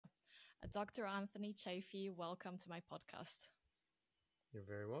Dr. Anthony Chaffee, welcome to my podcast. You're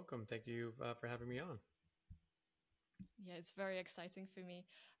very welcome. Thank you for having me on. Yeah, it's very exciting for me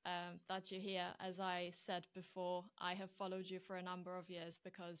that you're here. As I said before, I have followed you for a number of years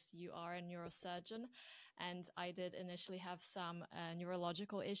because you are a neurosurgeon, and I did initially have some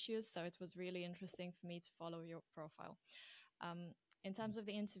neurological issues, so it was really interesting for me to follow your profile. In terms of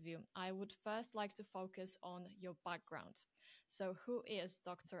the interview, I would first like to focus on your background. So who is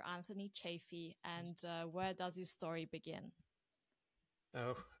Dr. Anthony Chaffee, and where does your story begin?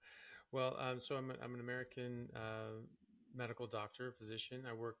 Oh, well, so I'm an American medical doctor, physician.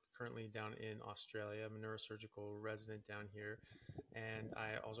 I work currently down in Australia. I'm a neurosurgical resident down here. And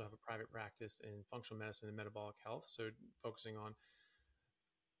I also have a private practice in functional medicine and metabolic health. So focusing on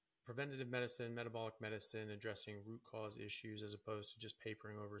preventative medicine, metabolic medicine, addressing root cause issues as opposed to just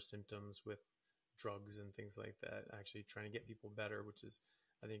papering over symptoms with drugs and things like that. Actually trying to get people better, which is,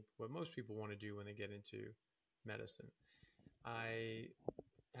 I think, what most people want to do when they get into medicine. I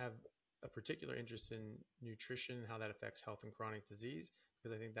have a particular interest in nutrition, how that affects health and chronic disease,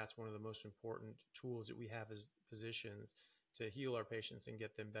 because I think that's one of the most important tools that we have as physicians to heal our patients and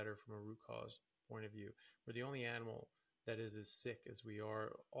get them better from a root cause point of view. We're the only animal that is as sick as we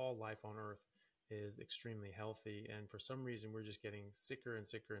are. All life on Earth is extremely healthy. And for some reason, we're just getting sicker and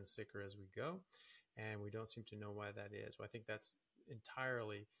sicker and sicker as we go. And we don't seem to know why that is. Well, I think that's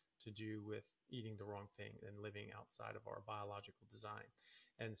entirely to do with eating the wrong thing and living outside of our biological design.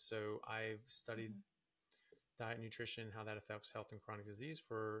 And so I've studied diet and nutrition, how that affects health and chronic disease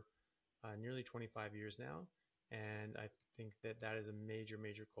for nearly 25 years now. And I think that that is a major,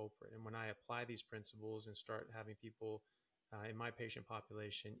 major culprit. And when I apply these principles and start having people in my patient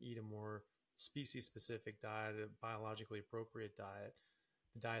population eat a more species-specific diet, a biologically appropriate diet,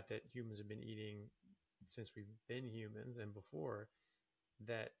 the diet that humans have been eating since we've been humans and before,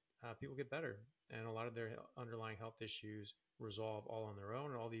 that people get better. And a lot of their underlying health issues resolve all on their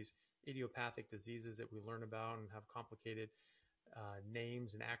own. And all these idiopathic diseases that we learn about and have complicated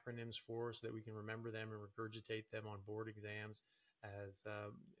names and acronyms for so that we can remember them and regurgitate them on board exams as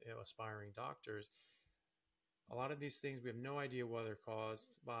aspiring doctors. A lot of these things, we have no idea what they're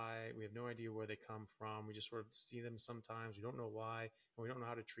caused by. We have no idea where they come from. We just sort of see them sometimes. We don't know why, and we don't know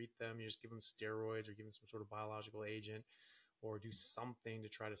how to treat them. You just give them steroids or give them some sort of biological agent or do something to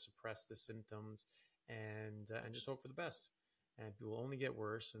try to suppress the symptoms and just hope for the best. And people only get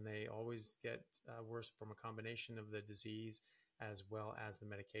worse, and they always get worse from a combination of the disease as well as the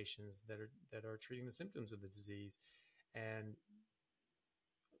medications that are treating the symptoms of the disease. And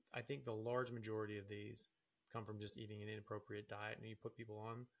I think the large majority of these come from just eating an inappropriate diet. And you put people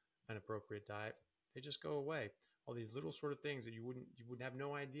on an appropriate diet, they just go away. All these little sort of things that you would have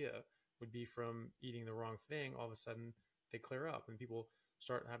no idea would be from eating the wrong thing. All of a sudden they clear up and people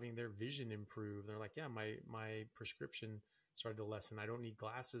start having their vision improve. They're like, yeah, my prescription started to lessen. I don't need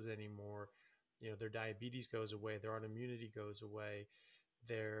glasses anymore. Their diabetes goes away. Their autoimmunity goes away.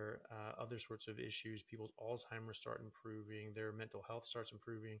 Their other sorts of issues, people's Alzheimer's start improving. Their mental health starts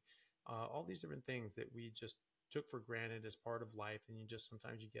improving. All these different things that we just took for granted as part of life. And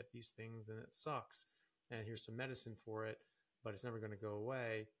sometimes you get these things and it sucks. And here's some medicine for it, but it's never going to go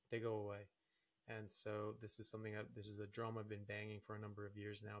away. They go away. And so this is a drum I've been banging for a number of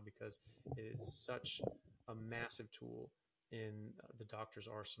years now because it is such a massive tool in the doctor's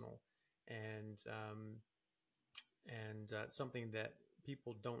arsenal and something that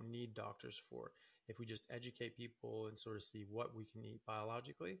people don't need doctors for. If we just educate people and sort of see what we can eat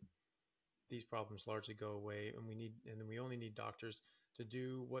biologically, these problems largely go away. And then we only need doctors to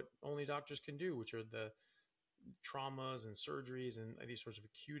do what only doctors can do, which are the traumas and surgeries and these sorts of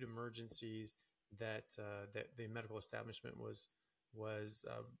acute emergencies that the medical establishment was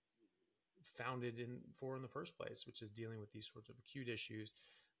founded in the first place, which is dealing with these sorts of acute issues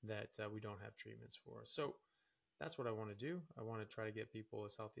that we don't have treatments for. So that's what I want to do. I want to try to get people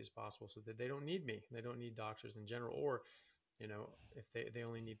as healthy as possible so that they don't need me. They don't need doctors in general, or, if they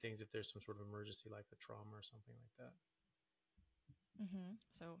only need things if there's some sort of emergency like a trauma or something like that. Mm-hmm.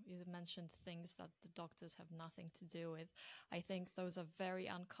 So you mentioned things that the doctors have nothing to do with. I think those are very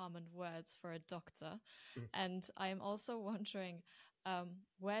uncommon words for a doctor. Mm. And I'm also wondering,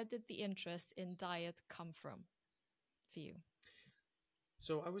 where did the interest in diet come from for you?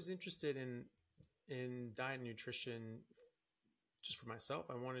 So I was interested in diet and nutrition just for myself.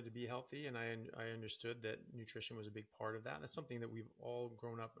 I wanted to be healthy, and I understood that nutrition was a big part of that. That's something that we've all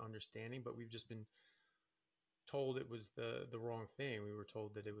grown up understanding, but we've just been told it was the wrong thing. We were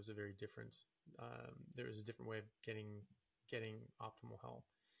told that it was a very different, there was a different way of getting optimal health.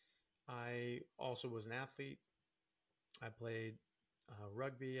 I also was an athlete. I played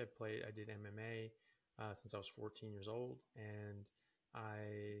rugby. I did MMA since I was 14 years old, and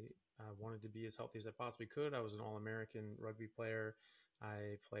I wanted to be as healthy as I possibly could. I was an All-American rugby player.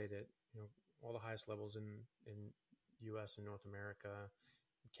 I played at all the highest levels in U.S. and North America,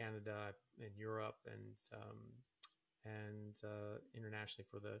 Canada, and Europe, and internationally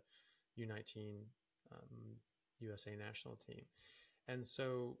for the U19 USA national team. And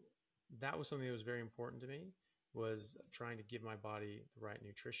so that was something that was very important to me, was trying to give my body the right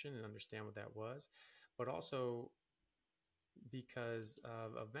nutrition and understand what that was, but also because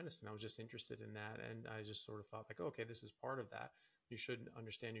of medicine. I was just interested in that. And I just sort of thought like, okay, this is part of that. You should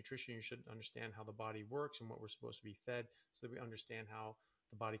understand nutrition. You should understand how the body works and what we're supposed to be fed, so that we understand how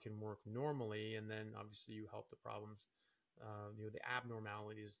the body can work normally. And then obviously you help the problems, the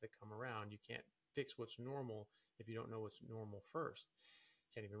abnormalities that come around. You can't fix what's normal if you don't know what's normal first.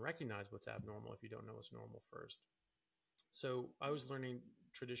 You can't even recognize what's abnormal if you don't know what's normal first. So I was learning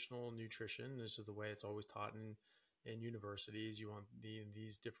traditional nutrition. This is the way it's always taught in universities. You want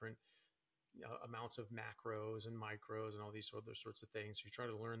these different amounts of macros and micros and all these other sorts of things. You try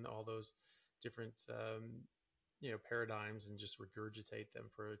to learn all those different paradigms and just regurgitate them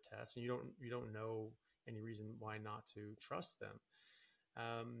for a test, and you don't know any reason why not to trust them.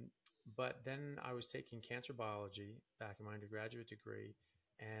 But then I was taking cancer biology back in my undergraduate degree,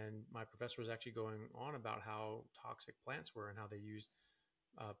 and my professor was actually going on about how toxic plants were and how they used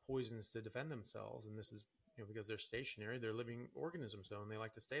poisons to defend themselves. And this is because they're stationary, they're living organisms, though, and they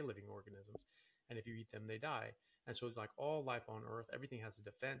like to stay living organisms. And if you eat them, they die. And so like all life on Earth, everything has a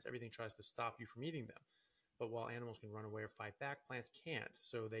defense. Everything tries to stop you from eating them. But while animals can run away or fight back, plants can't.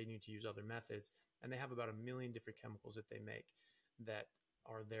 So they need to use other methods. And they have about 1 million different chemicals that they make that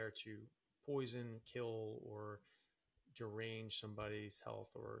are there to poison, kill, or derange somebody's health,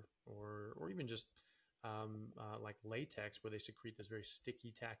 or even just like latex, where they secrete this very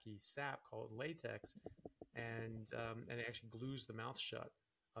sticky, tacky sap called latex, and it actually glues the mouth shut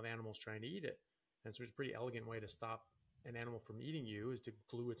of animals trying to eat it. And so it's a pretty elegant way to stop an animal from eating you, is to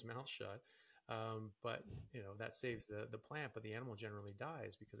glue its mouth shut. But that saves the plant, but the animal generally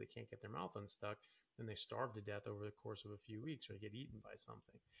dies because they can't get their mouth unstuck, and they starve to death over the course of a few weeks, or they get eaten by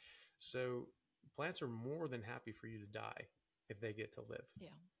something. So plants are more than happy for you to die if they get to live. Yeah.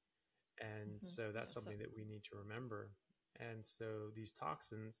 And so that's something that we need to remember. And so these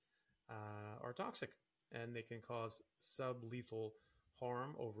toxins are toxic, and they can cause sublethal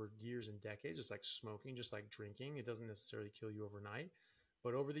harm over years and decades, just like smoking, just like drinking. It doesn't necessarily kill you overnight,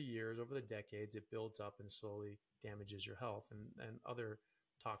 but over the years, over the decades, it builds up and slowly damages your health. And other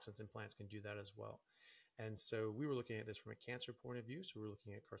toxins in plants can do that as well. And so we were looking at this from a cancer point of view. So we were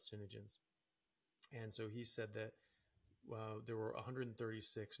looking at carcinogens. And so he said that there were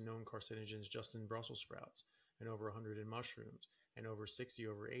 136 known carcinogens just in Brussels sprouts, and over 100 in mushrooms, and over 60,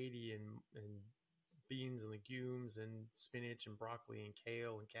 over 80 in beans and legumes and spinach and broccoli and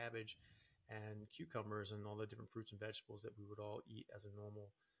kale and cabbage and cucumbers and all the different fruits and vegetables that we would all eat as a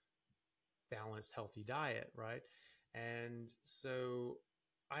normal, balanced, healthy diet, right? And so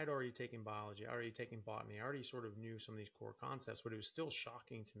I'd already taken biology, I already taken botany, I already sort of knew some of these core concepts, but it was still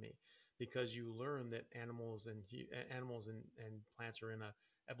shocking to me, because you learn that animals and plants are in a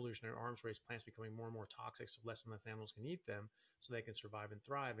evolutionary arms race, plants becoming more and more toxic, so less and less animals can eat them so they can survive and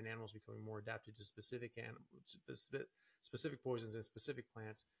thrive, and animals becoming more adapted to specific poisons in specific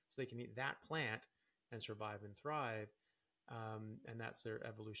plants so they can eat that plant and survive and thrive. And that's their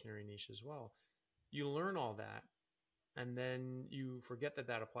evolutionary niche as well. You learn all that, and then you forget that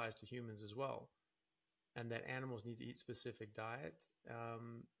that applies to humans as well, and that animals need to eat specific diet,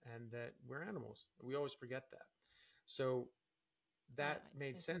 and that we're animals. We always forget that. So that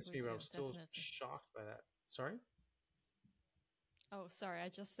made sense to me, but I was still shocked by that. Sorry? Oh, sorry. I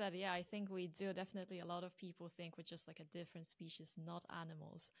just said, yeah, I think we do. Definitely a lot of people think we're just like a different species, not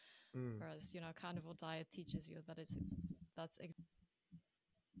animals. Whereas, carnivore diet teaches you that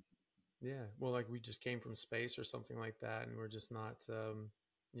yeah. Well, like we just came from space or something like that, and we're just not,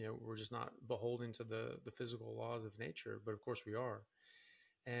 we're just not beholden to the physical laws of nature, but of course we are.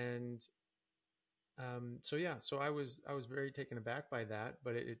 And so I was very taken aback by that,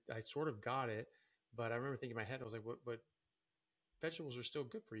 but I sort of got it. But I remember thinking in my head, I was like, but vegetables are still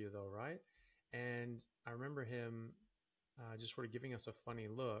good for you though, right? And I remember him just sort of giving us a funny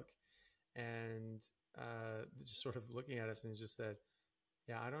look, and just sort of looking at us, and he just said,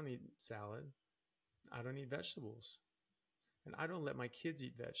 yeah, I don't eat salad. I don't eat vegetables. And I don't let my kids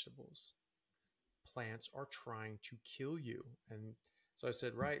eat vegetables. Plants are trying to kill you. And so I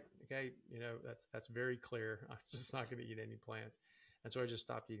said, right, okay, that's very clear. I'm just not going to eat any plants. And so I just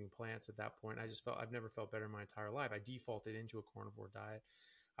stopped eating plants at that point. I've never felt better in my entire life. I defaulted into a carnivore diet.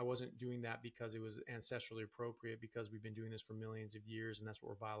 I wasn't doing that because it was ancestrally appropriate, because we've been doing this for millions of years and that's what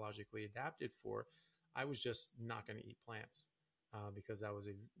we're biologically adapted for. I was just not going to eat plants because that was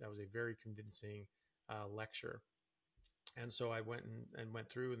a very convincing lecture. And so I went and went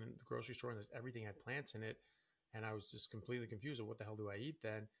through in the grocery store, and everything had plants in it. And I was just completely confused of what the hell do I eat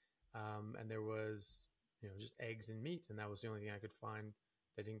then? And there was, just eggs and meat. And that was the only thing I could find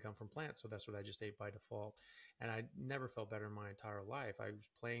that didn't come from plants. So that's what I just ate by default. And I never felt better in my entire life. I was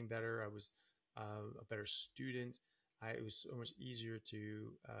playing better. I was a better student. It was so much easier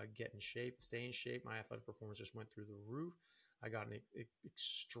to get in shape, stay in shape. My athletic performance just went through the roof. I got in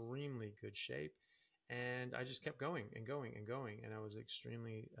extremely good shape. And I just kept going and going and going. And I was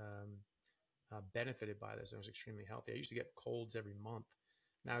extremely benefited by this. I was extremely healthy. I used to get colds every month.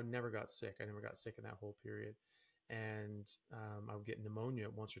 Now I never got sick. I never got sick in that whole period. And I would get pneumonia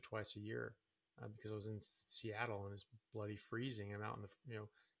once or twice a year because I was in Seattle and it's bloody freezing. I'm out in the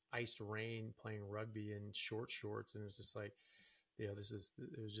iced rain playing rugby in short shorts, and it was just like, it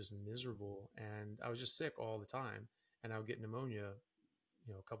was just miserable. And I was just sick all the time. And I would get pneumonia,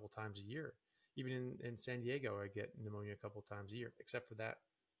 a couple times a year. Even in San Diego, I get pneumonia a couple times a year, except for that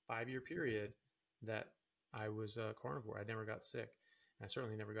 5-year period that I was a carnivore. I never got sick. And I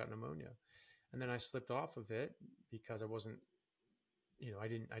certainly never got pneumonia. And then I slipped off of it because I wasn't, I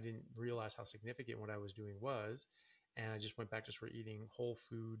didn't realize how significant what I was doing was. And I just went back to sort of eating whole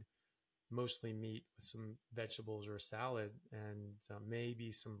food, mostly meat with some vegetables or a salad, and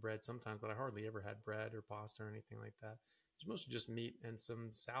maybe some bread sometimes, but I hardly ever had bread or pasta or anything like that. It was mostly just meat and some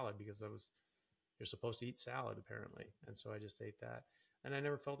salad because you're supposed to eat salad apparently. And so I just ate that, and I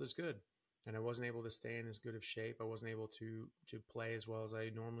never felt as good. And I wasn't able to stay in as good of shape. I wasn't able to play as well as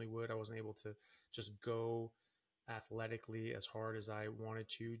I normally would. I wasn't able to just go athletically as hard as I wanted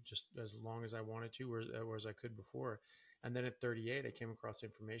to, just as long as I wanted to, or as I could before. And then at 38, I came across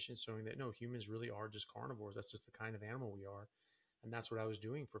information showing that no, humans really are just carnivores. That's just the kind of animal we are. And that's what I was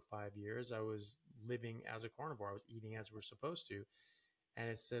doing for 5 years. I was living as a carnivore. I was eating as we're supposed to. And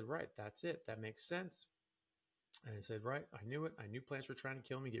it said, right, that's it. That makes sense. And it said, right, I knew it. I knew plants were trying to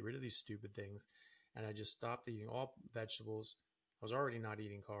kill me, get rid of these stupid things. And I just stopped eating all vegetables. I was already not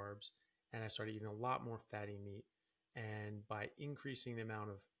eating carbs. And I started eating a lot more fatty meat. And by increasing the amount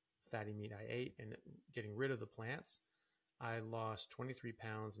of fatty meat I ate and getting rid of the plants, I lost 23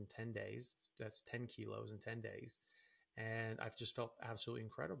 pounds in 10 days. That's 10 kilos in 10 days. And I've just felt absolutely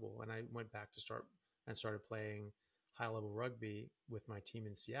incredible. And I went back to started playing high-level rugby with my team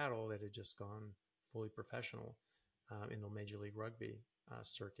in Seattle that had just gone fully professional in the Major League Rugby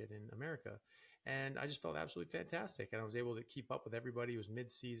circuit in America. And I just felt absolutely fantastic. And I was able to keep up with everybody. It was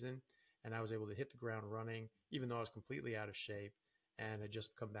mid-season, and I was able to hit the ground running, even though I was completely out of shape. And I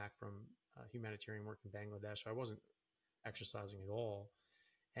just come back from humanitarian work in Bangladesh. So I wasn't exercising at all.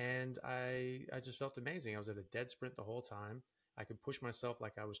 And I just felt amazing. I was at a dead sprint the whole time. I could push myself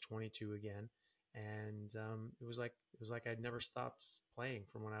like I was 22 again. And it was like I'd never stopped playing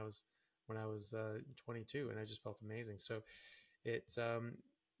from when I was 22, and I just felt amazing. So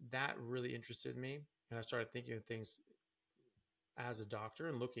that really interested me, and I started thinking of things as a doctor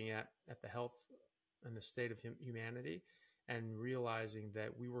and looking at the health and the state of humanity, and realizing that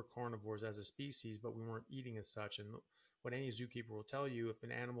we were carnivores as a species, but we weren't eating as such. And what any zookeeper will tell you, if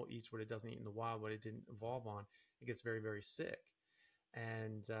an animal eats what it doesn't eat in the wild, what it didn't evolve on, it gets very, very sick.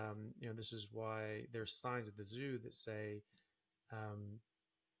 And, this is why there's signs at the zoo that say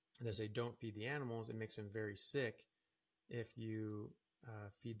don't feed the animals. It makes them very sick if you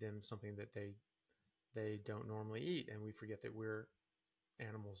feed them something that they don't normally eat. And we forget that we're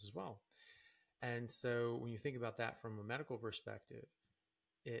animals as well. And so when you think about that from a medical perspective,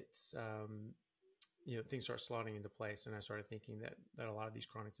 it's, things start slotting into place. And I started thinking that a lot of these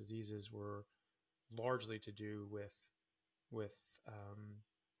chronic diseases were largely to do with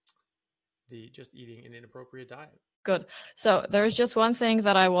the just eating an inappropriate diet. Good. So there's just one thing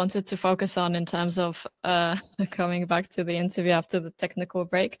that I wanted to focus on in terms of coming back to the interview after the technical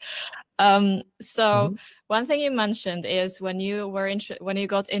break. One thing you mentioned is when you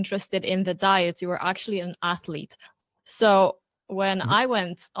got interested in the diet, you were actually an athlete. So when I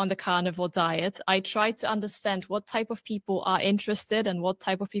went on the carnivore diet, I tried to understand what type of people are interested and what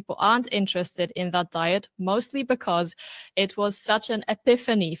type of people aren't interested in that diet, mostly because it was such an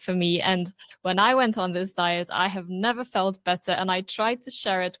epiphany for me. And when I went on this diet, I have never felt better. And I tried to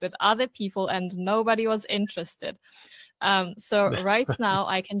share it with other people and nobody was interested. So right now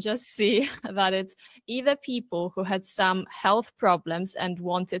I can just see that it's either people who had some health problems and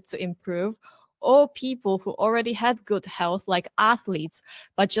wanted to improve, or people who already had good health, like athletes,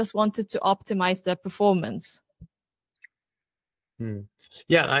 but just wanted to optimize their performance?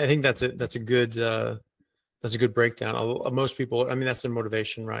 Yeah, I think that's a good breakdown. Most people, I mean, that's their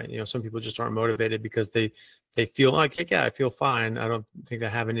motivation, right? You know, some people just aren't motivated because they feel like, yeah, I feel fine. I don't think I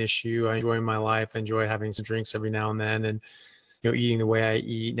have an issue. I enjoy my life. I enjoy having some drinks every now and then, and eating the way I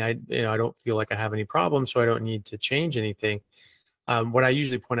eat. And I don't feel like I have any problems, so I don't need to change anything. What I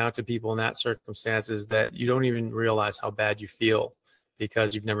usually point out to people in that circumstance is that you don't even realize how bad you feel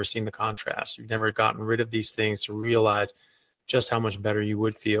because you've never seen the contrast. You've never gotten rid of these things to realize just how much better you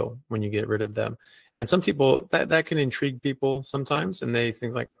would feel when you get rid of them. And some people, that can intrigue people sometimes, and they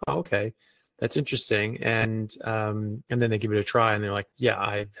think like, oh, okay, that's interesting. And then they give it a try, and they're like, yeah,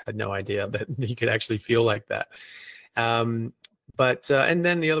 I had no idea that you could actually feel like that. And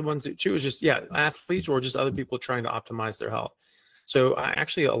then the other ones too is just, athletes or just other people trying to optimize their health. So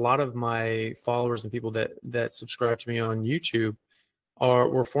actually, a lot of my followers and people that subscribe to me on YouTube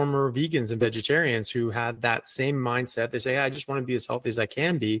were former vegans and vegetarians who had that same mindset. They say, hey, I just want to be as healthy as I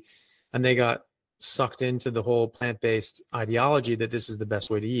can be. And they got sucked into the whole plant-based ideology that this is the best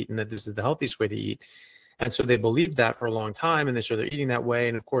way to eat and that this is the healthiest way to eat. And so they believed that for a long time, and they started eating that way.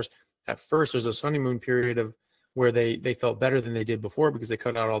 And of course, at first, there's a honeymoon period of where they felt better than they did before because they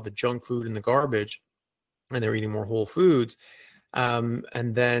cut out all the junk food and the garbage, and they're eating more whole foods. And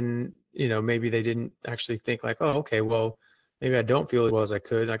then, maybe they didn't actually think like, oh, okay, well, maybe I don't feel as well as I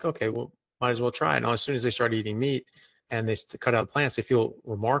could. Like, okay, well, might as well try it. And as soon as they start eating meat and they cut out plants, they feel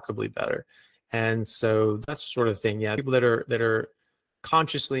remarkably better. And so that's the sort of thing. Yeah, people that are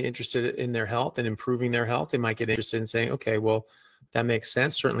consciously interested in their health and improving their health, they might get interested in saying, okay, well, that makes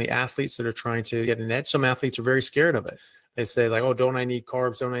sense. Certainly athletes that are trying to get an edge, some athletes are very scared of it. They say like, oh, don't I need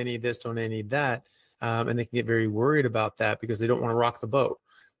carbs? Don't I need this? Don't I need that? And they can get very worried about that because they don't want to rock the boat.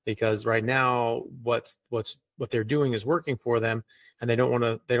 Because right now, what they're doing is working for them, and they don't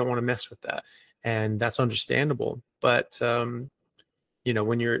want to mess with that, and that's understandable. But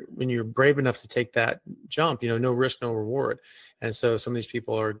when you're brave enough to take that jump, no risk, no reward. And so some of these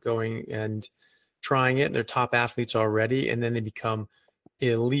people are going and trying it. They're top athletes already, and then they become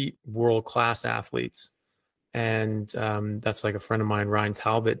elite world-class athletes. And that's like a friend of mine, Ryan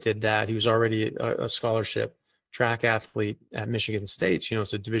Talbot, did that. He was already a scholarship track athlete at Michigan State.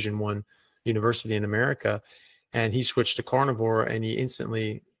 It's a Division I university in America. And he switched to Carnivore, and he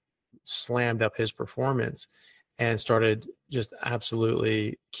instantly slammed up his performance and started just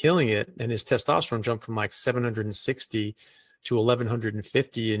absolutely killing it. And his testosterone jumped from like 760 to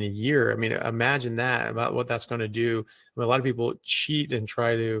 1150 in a year. I mean, imagine that, about what that's going to do. I mean, a lot of people cheat and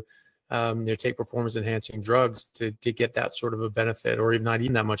try to take performance enhancing drugs to get that sort of a benefit, or even not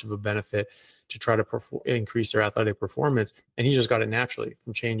even that much of a benefit, to try to increase their athletic performance. And he just got it naturally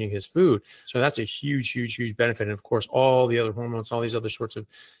from changing his food. So that's a huge, huge, huge benefit. And of course, all the other hormones, all these other sorts of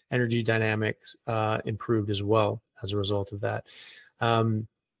energy dynamics improved as well as a result of that.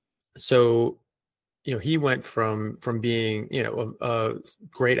 So he went from being, a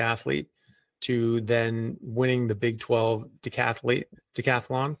great athlete to then winning the Big 12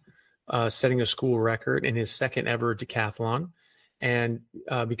 decathlon, setting a school record in his second ever decathlon, and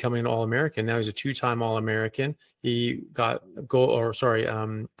becoming an All-American. Now he's a two-time All-American. He got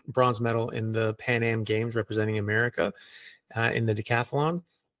bronze medal in the Pan Am Games representing America in the decathlon.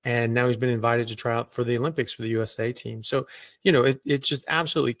 And now he's been invited to try out for the Olympics for the USA team. So, it just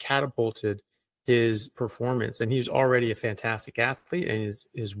absolutely catapulted his performance. And he's already a fantastic athlete, and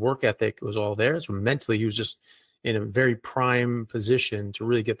his work ethic was all there. So mentally, he was just in a very prime position to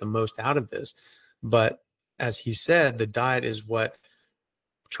really get the most out of this. But as he said, the diet is what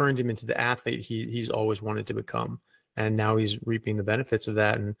turned him into the athlete he's always wanted to become. And now he's reaping the benefits of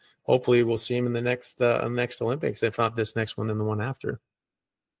that. And hopefully we'll see him in the next Olympics, if not this next one, then the one after.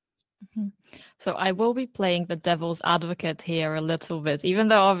 Mm-hmm. So I will be playing the devil's advocate here a little bit, even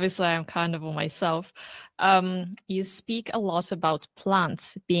though obviously I'm carnivore myself. You speak a lot about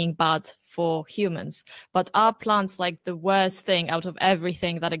plants being bad for humans, but are plants like the worst thing out of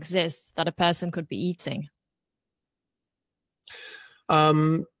everything that exists that a person could be eating?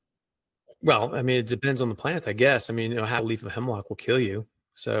 Well, I mean, it depends on the plant, I guess. I mean, half a leaf of hemlock will kill you.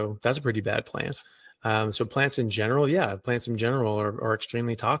 So that's a pretty bad plant. So plants in general are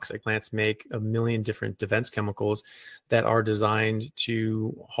extremely toxic. Plants make a million different defense chemicals that are designed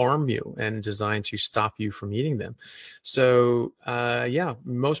to harm you and designed to stop you from eating them. So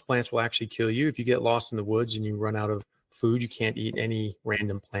most plants will actually kill you. If you get lost in the woods and you run out of food, you can't eat any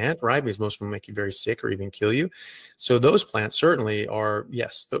random plant, right? Because most of them make you very sick or even kill you. So those plants certainly are,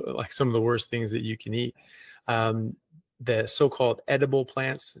 yes, like some of the worst things that you can eat. the so-called edible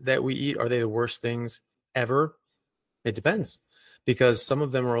plants that we eat, are they the worst things ever? It depends, because some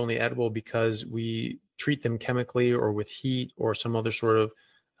of them are only edible because we treat them chemically or with heat or some other sort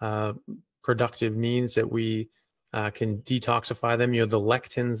of productive means that we can detoxify them. You know, the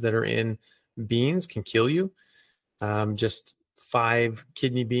lectins that are in beans can kill you. Just 5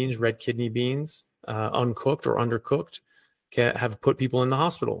 kidney beans, red kidney beans, uncooked or undercooked, have put people in the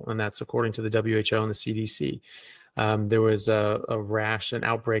hospital, and that's according to the WHO and the CDC. There was a rash, an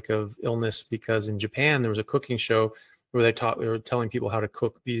outbreak of illness because in Japan there was a cooking show where they were telling people how to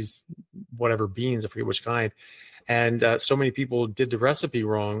cook these whatever beans, I forget which kind, and so many people did the recipe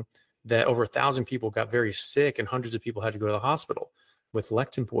wrong that over 1,000 people got very sick, and hundreds of people had to go to the hospital with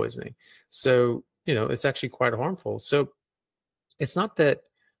lectin poisoning. So you know, it's actually quite harmful. So it's not that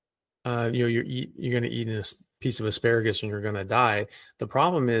you know, you're going to eat a piece of asparagus and you're going to die. The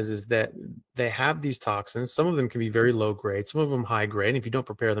problem is that they have these toxins. Some of them can be very low grade, some of them high grade. And if you don't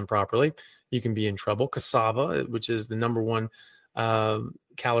prepare them properly, you can be in trouble. Cassava, which is the #1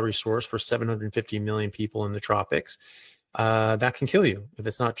 calorie source for 750 million people in the tropics, that can kill you if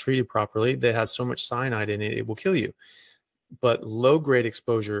it's not treated properly. That has so much cyanide in it, it will kill you. But low grade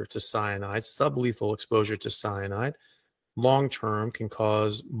exposure to cyanide, sublethal exposure to cyanide, long-term can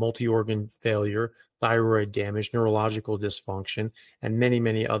cause multi-organ failure, thyroid damage, neurological dysfunction, and many,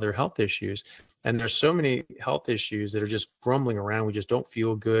 many other health issues. And there's so many health issues that are just grumbling around. We just don't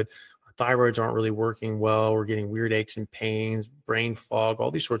feel good. Our thyroids aren't really working well. We're getting weird aches and pains, brain fog,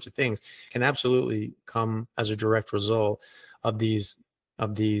 all these sorts of things can absolutely come as a direct result of these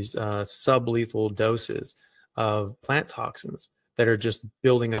sublethal doses of plant toxins that are just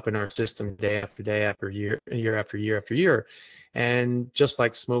building up in our system day after day after year after year after year. And just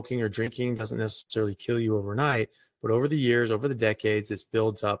like smoking or drinking doesn't necessarily kill you overnight, but over the years, over the decades, this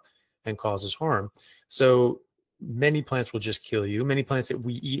builds up and causes harm. So many plants will just kill you. Many plants that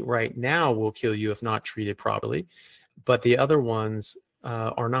we eat right now will kill you if not treated properly. But the other ones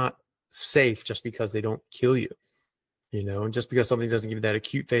are not safe just because they don't kill you. You know, and just because something doesn't give you that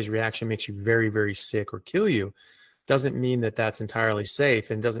acute phase reaction makes you very, very sick or kill you, doesn't mean that that's entirely safe,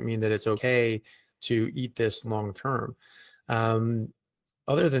 and doesn't mean that it's okay to eat this long term.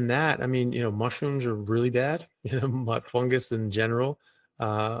 Other than that, I mean, you know, mushrooms are really bad. You know, fungus in general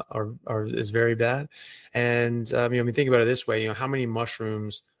is very bad. And you know, I mean, think about it this way. You know, how many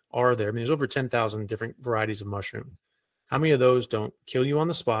mushrooms are there? I mean, there's over 10,000 different varieties of mushroom. How many of those don't kill you on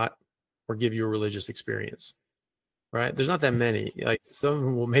the spot or give you a religious experience? Right? There's not that many. Like, some of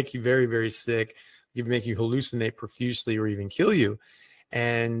them will make you very, very sick, make you hallucinate profusely, or even kill you.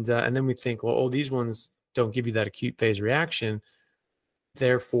 And then we think, well, oh, these ones don't give you that acute phase reaction,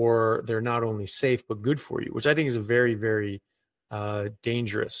 therefore they're not only safe but good for you, which I think is a very, very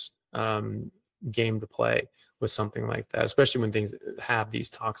dangerous game to play with something like that, especially when things have these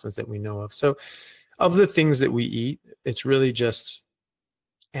toxins that we know of. So of the things that we eat, it's really just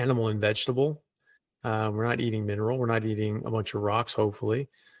animal and vegetable. We're not eating mineral. We're not eating a bunch of rocks, hopefully.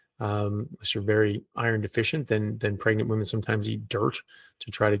 Unless you're very iron deficient, then pregnant women sometimes eat dirt to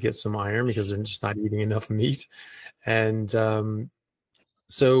try to get some iron because they're just not eating enough meat. And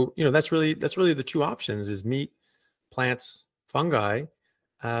so, you know, that's really the two options: is meat, plants, fungi.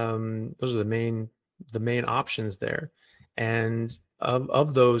 Those are the main options there. And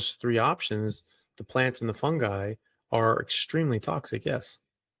of those three options, the plants and the fungi are extremely toxic. Yes.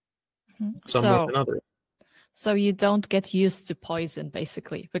 Some more than others. So you don't get used to poison,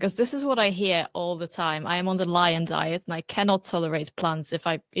 basically, because this is what I hear all the time. I am on the lion diet and I cannot tolerate plants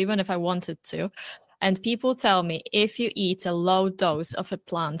even if I wanted to. And people tell me, if you eat a low dose of a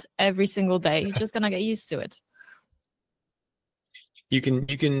plant every single day, you're just going to get used to it. You can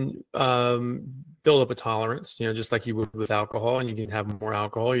build up a tolerance, you know, just like you would with alcohol, and you can have more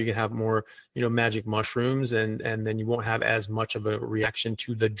alcohol, you can have more, you know, magic mushrooms, and then you won't have as much of a reaction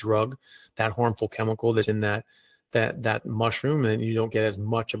to the drug, that harmful chemical that's in that mushroom, and you don't get as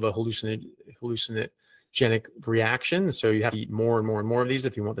much of a hallucinogenic reaction. So you have to eat more and more and more of these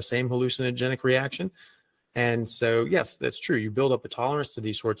if you want the same hallucinogenic reaction. And so, yes, that's true. You build up a tolerance to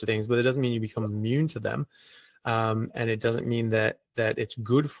these sorts of things, but it doesn't mean you become immune to them. And it doesn't mean that it's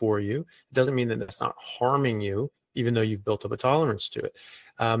good for you. It doesn't mean that it's not harming you, even though you've built up a tolerance to it.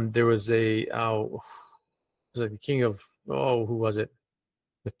 There was it was like the king of, who was it?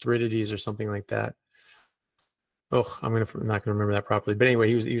 Mithridates or something like that. I'm not going to remember that properly. But anyway,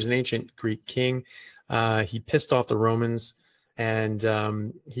 he was an ancient Greek king. He pissed off the Romans,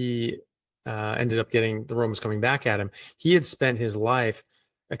 and he ended up getting the Romans coming back at him. He had spent his life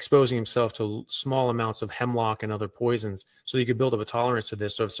exposing himself to small amounts of hemlock and other poisons so he could build up a tolerance to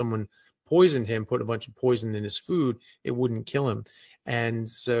this. So if someone poisoned him, put a bunch of poison in his food, it wouldn't kill him. And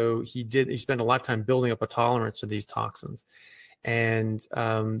so he spent a lifetime building up a tolerance to these toxins. And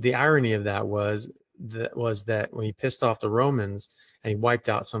the irony of that was that when he pissed off the Romans and he wiped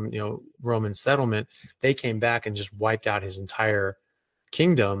out some, Roman settlement, they came back and just wiped out his entire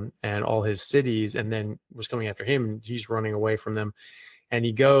kingdom and all his cities, and then was coming after him. He's running away from them. And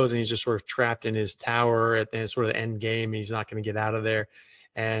he goes and he's just sort of trapped in his tower at the sort of the end game. He's not going to get out of there.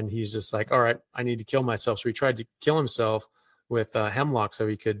 And he's just like, all right, I need to kill myself. So he tried to kill himself with hemlock so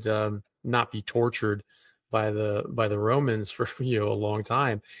he could not be tortured by the Romans for a long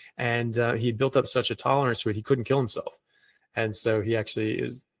time. And he built up such a tolerance to it, he couldn't kill himself. And so he actually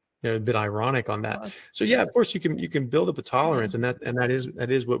is a bit ironic on that. So yeah, of course you can build up a tolerance, and that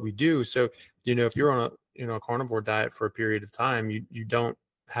is what we do. So if you're on a carnivore diet for a period of time, you don't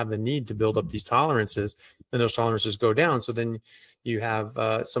have the need to build up these tolerances, and those tolerances go down. So then you have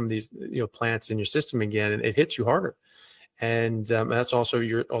some of these plants in your system again, and it hits you harder. And that's also,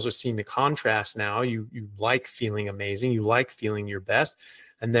 you're also seeing the contrast now. You like feeling amazing, you like feeling your best,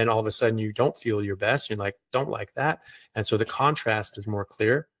 and then all of a sudden you don't feel your best. You're like, don't like that. And so the contrast is more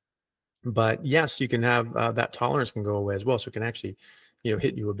clear. But yes, you can have that tolerance can go away as well. So it can actually,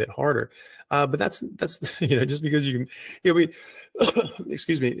 hit you a bit harder. But that's just because you can,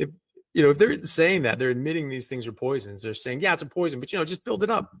 excuse me, if they're saying that, they're admitting these things are poisons. They're saying, yeah, it's a poison, but just build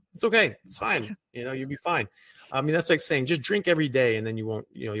it up. It's okay. It's fine. You'll be fine. I mean, that's like saying just drink every day, and then you won't,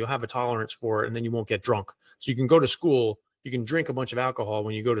 you'll have a tolerance for it, and then you won't get drunk. So you can go to school, you can drink a bunch of alcohol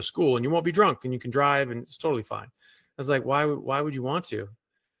when you go to school, and you won't be drunk, and you can drive, and it's totally fine. I was like, why would you want to?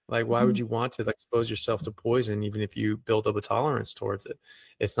 Like, why would you want to expose yourself to poison, even if you build up a tolerance towards it?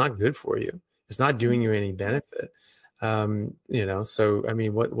 It's not good for you. It's not doing you any benefit. So, I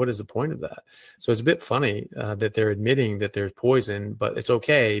mean, what is the point of that? So it's a bit funny that they're admitting that there's poison, but it's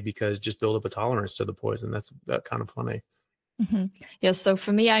okay because just build up a tolerance to the poison. That's kind of funny. Yeah, so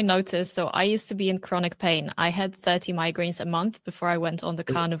for me, I noticed, so I used to be in chronic pain. I had 30 migraines a month before I went on the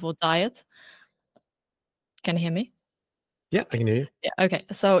carnivore diet. Can you hear me? Yeah, I can hear you. Yeah, okay.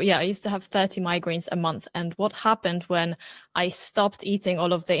 So yeah, I used to have 30 migraines a month. And what happened when I stopped eating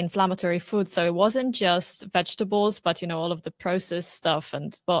all of the inflammatory foods? So it wasn't just vegetables, but all of the processed stuff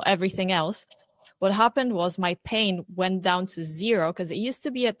and everything else. What happened was my pain went down to 0, because it used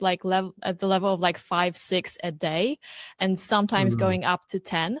to be at the level of 5, 6 a day, and sometimes going up to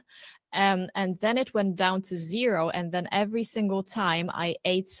 10. And then it went down to 0. And then every single time I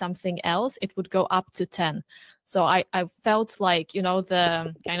ate something else, it would go up to 10. So I felt like,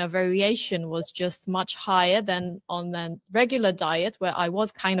 the kind of variation was just much higher than on the regular diet, where I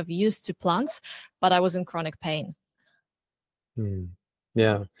was kind of used to plants, but I was in chronic pain.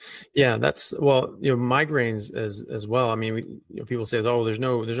 Yeah. That's, migraines as well. I mean, people say, oh, there's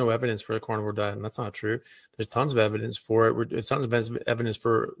no evidence for a carnivore diet, and that's not true. There's tons of evidence for it. There's tons of evidence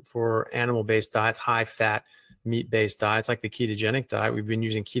for animal-based diets, high-fat, meat-based diets, like the ketogenic diet. We've been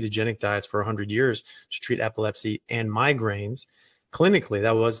using ketogenic diets for 100 years to treat epilepsy and migraines. Clinically,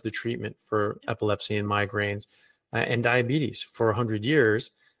 that was the treatment for epilepsy and migraines and diabetes for 100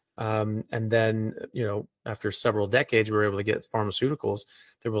 years. And then, after several decades, we were able to get pharmaceuticals.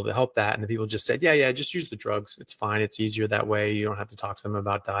 They were able to help that. And the people just said, yeah, just use the drugs. It's fine. It's easier that way. You don't have to talk to them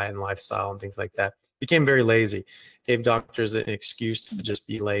about diet and lifestyle and things like that. Became very lazy. Gave doctors an excuse to just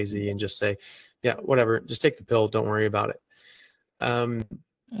be lazy and just say, yeah, whatever, just take the pill. Don't worry about it.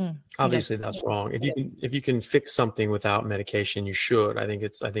 Obviously that's wrong. If you can fix something without medication, you should. I think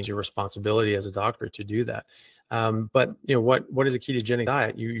it's your responsibility as a doctor to do that. But what is a ketogenic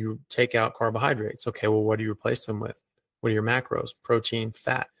diet? You take out carbohydrates. Okay, well, what do you replace them with? What are your macros? Protein,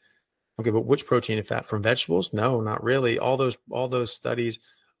 fat. Okay, but which protein and fat? From vegetables? No, not really. All those studies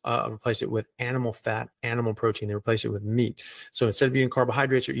replace it with animal fat, animal protein. They replace it with meat. So instead of eating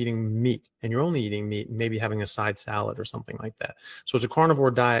carbohydrates, you're eating meat, and you're only eating meat, and maybe having a side salad or something like that. So it's a carnivore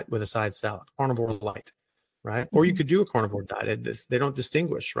diet with a side salad, carnivore light, right? Or you could do a carnivore diet. They don't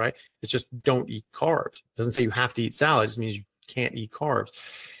distinguish, right? It's just don't eat carbs. It doesn't say you have to eat salad. It just means you can't eat carbs.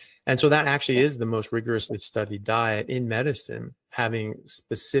 And so that actually is the most rigorously studied diet in medicine, having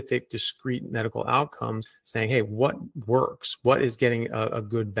specific, discrete medical outcomes, saying, hey, what works? What is getting a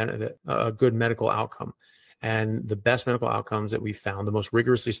good benefit, a good medical outcome? And the best medical outcomes that we found, the most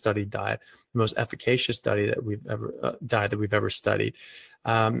rigorously studied diet, the most efficacious diet that we've ever studied,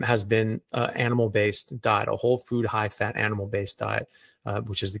 has been animal-based diet, a whole food, high-fat, animal-based diet,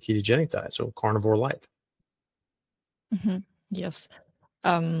 which is the ketogenic diet, so carnivore light. Yes.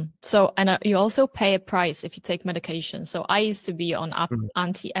 So, and you also pay a price if you take medication. So I used to be on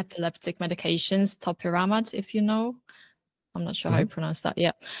anti-epileptic medications, topiramate, if you know. I'm not sure how you pronounce that.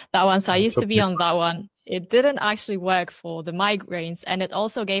 Yeah, that one. So I used to be on that one. It didn't actually work for the migraines, and it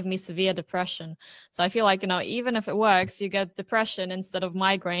also gave me severe depression. So I feel like, even if it works, you get depression instead of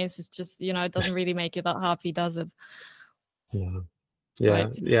migraines. It's just, it doesn't really make you that happy, does it? Yeah. Right.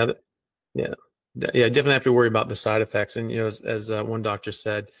 Yeah. Definitely have to worry about the side effects. And, as one doctor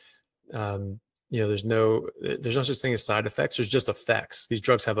said, there's no such thing as side effects. There's just effects. These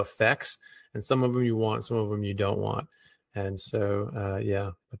drugs have effects, and some of them you want, some of them you don't want. And so,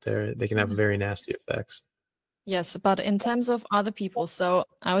 but they can have very nasty effects. Yes, but in terms of other people, so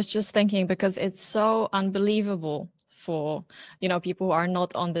I was just thinking, because it's so unbelievable for, people who are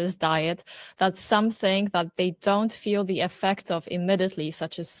not on this diet, that something that they don't feel the effect of immediately,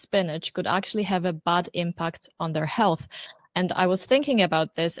 such as spinach, could actually have a bad impact on their health. And I was thinking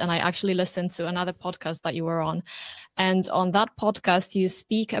about this, and I actually listened to another podcast that you were on. And on that podcast, you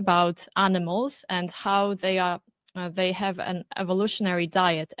speak about animals and how they have an evolutionary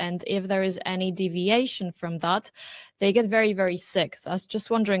diet. And if there is any deviation from that, they get very, very sick. So I was just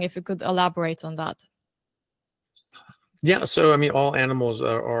wondering if you could elaborate on that. Yeah, so I mean, all animals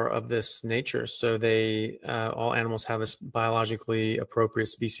are of this nature. So all animals have a biologically appropriate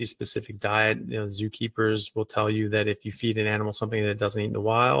species-specific diet. Zookeepers will tell you that if you feed an animal something that it doesn't eat in the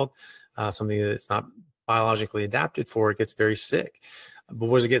wild, something that it's not biologically adapted for, it gets very sick. But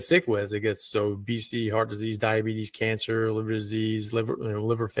what does it get sick with? It gets obesity, heart disease, diabetes, cancer, liver disease,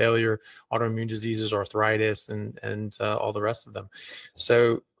 liver failure, autoimmune diseases, arthritis, and all the rest of them.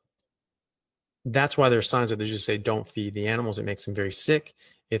 So that's why there's signs that they just say don't feed the animals. It makes them very sick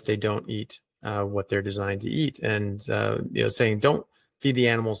if they don't eat what they're designed to eat. And saying don't feed the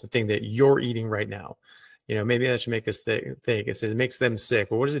animals the thing that you're eating right now. Maybe that should make us think. It says it makes them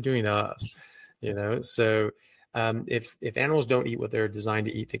sick. Well, what is it doing to us? So if animals don't eat what they're designed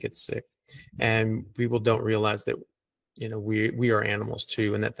to eat, they get sick. And people don't realize that we are animals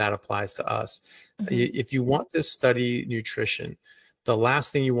too, and that applies to us. If you want to study nutrition, the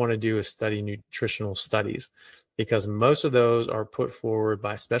last thing you want to do is study nutritional studies, because most of those are put forward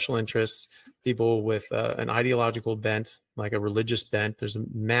by special interests, people with an ideological bent, like a religious bent. There's a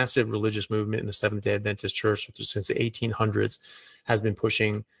massive religious movement in the Seventh-day Adventist Church, which since the 1800s has been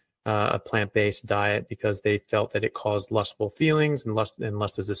pushing a plant-based diet because they felt that it caused lustful feelings, and lust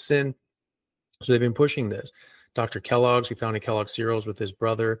is a sin. So they've been pushing this. Dr. Kellogg's, who founded Kellogg's cereals with his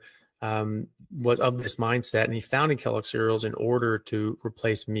brother, was of this mindset, and he founded Kellogg cereals in order to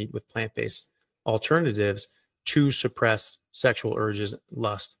replace meat with plant-based alternatives to suppress sexual urges,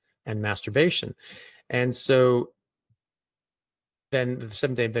 lust, and masturbation. And so then the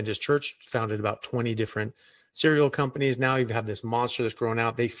Seventh-day Adventist Church founded about 20 different cereal companies. Now you have this monster that's grown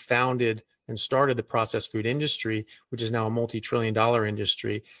out. They founded and started the processed food industry, which is now a multi-trillion-dollar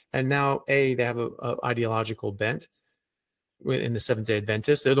industry. And now, they have a ideological bent in the Seventh-day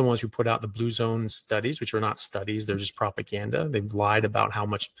Adventists. They're the ones who put out the Blue Zone studies, which are not studies. They're just propaganda. They've lied about how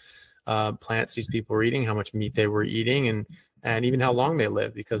much plants these people were eating, how much meat they were eating, and even how long they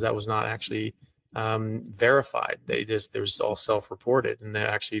lived, because that was not actually verified. They was all self-reported, and they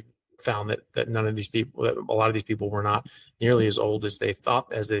actually found that none of these people, that a lot of these people were not nearly as old as they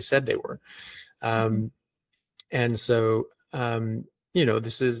said they were. And so,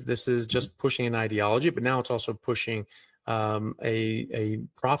 this is just pushing an ideology, but now it's also pushing a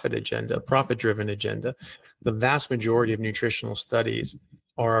profit-driven agenda. The vast majority of nutritional studies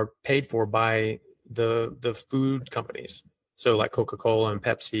are paid for by the food companies. So like Coca-Cola and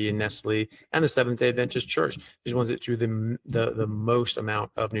Pepsi and Nestle and the Seventh-day Adventist Church, these ones that do the most amount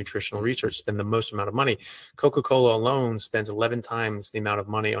of nutritional research, spend the most amount of money. Coca-Cola alone spends 11 times the amount of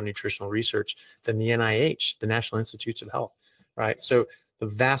money on nutritional research than the NIH, the National Institutes of Health, right? So the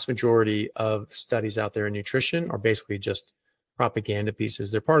vast majority of studies out there in nutrition are basically just propaganda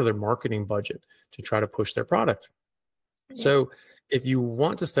pieces. They're part of their marketing budget to try to push their product. So if you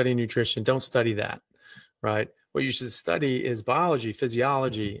want to study nutrition, don't study that, right? What you should study is biology,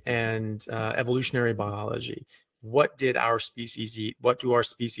 physiology, and evolutionary biology. What did our species eat? What do our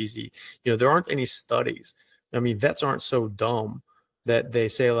species eat? There aren't any studies. I mean, vets aren't so dumb that they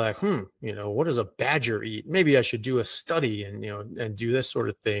say like, what does a badger eat? Maybe I should do a study and, and do this sort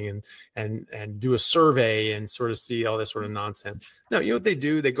of thing and do a survey and sort of see all this sort of nonsense. No, what they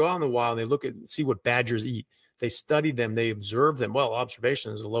do? They go out in the wild and they see what badgers eat. They study them, they observe them. Well,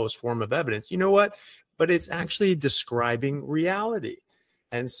 observation is the lowest form of evidence. You know what? But it's actually describing reality.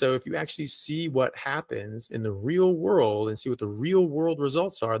 And so if you actually see what happens in the real world and see what the real world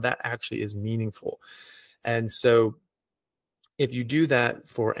results are, that actually is meaningful. And so if you do that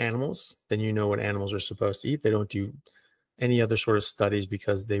for animals, then you know what animals are supposed to eat. They don't do any other sort of studies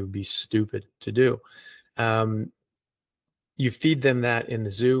because they would be stupid to do. You feed them that in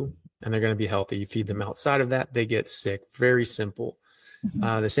the zoo and they're going to be healthy. You feed them outside of that, they get sick. Very simple.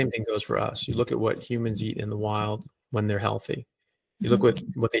 The same thing goes for us. You look at what humans eat in the wild when they're healthy. You look at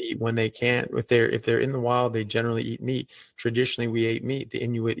what they eat when they can't. If they're in the wild, they generally eat meat. Traditionally, we ate meat. The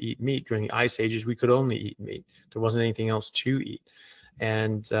Inuit eat meat. During the Ice Ages, we could only eat meat. There wasn't anything else to eat.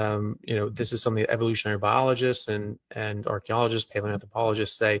 And this is something that evolutionary biologists and archaeologists,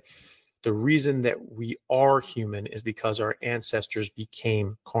 paleoanthropologists say. The reason that we are human is because our ancestors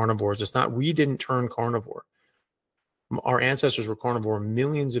became carnivores. It's not we didn't turn carnivore. Our ancestors were carnivore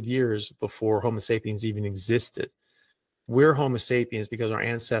millions of years before Homo sapiens even existed. We're Homo sapiens because our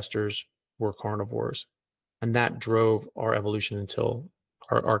ancestors were carnivores, and that drove our evolution until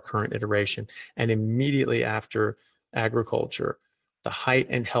our current iteration. And immediately after agriculture, the height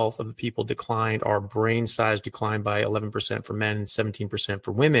and health of the people declined. Our brain size declined by 11% for men and 17%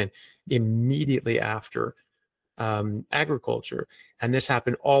 for women immediately after agriculture. And this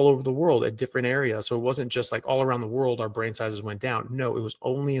happened all over the world at different areas. So it wasn't just like all around the world, our brain sizes went down. No, it was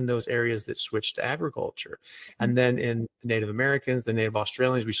only in those areas that switched to agriculture. And then in the Native Americans, the Native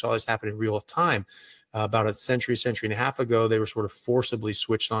Australians, we saw this happen in real time. About a century and a half ago, they were sort of forcibly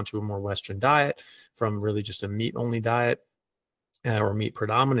switched onto a more Western diet from really just a meat-only diet or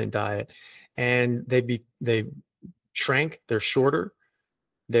meat-predominant diet. And they shrank, they're shorter,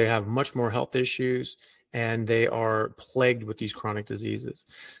 they have much more health issues, and they are plagued with these chronic diseases.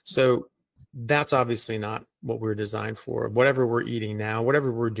 So that's obviously not what we're designed for. Whatever we're eating now,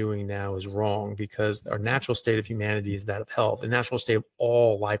 whatever we're doing now is wrong, because our natural state of humanity is that of health. The natural state of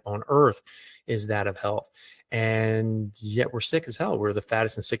all life on earth is that of health. And yet we're sick as hell. We're the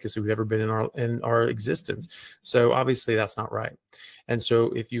fattest and sickest we've ever been in our existence. So obviously that's not right. And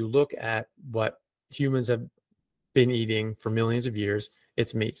so if you look at what humans have been eating for millions of years,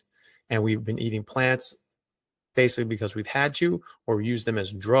 it's meat. And we've been eating plants basically because we've had to, or use them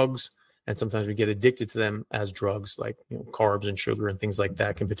as drugs. And sometimes we get addicted to them as drugs, like carbs and sugar and things like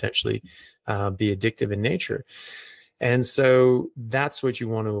that can potentially be addictive in nature. And so that's what you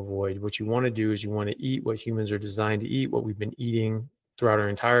want to avoid. What you want to do is you want to eat what humans are designed to eat, what we've been eating throughout our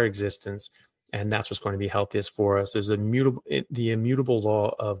entire existence. And that's what's going to be healthiest for us. There's the immutable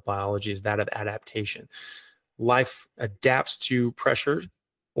law of biology is that of adaptation. Life adapts to pressure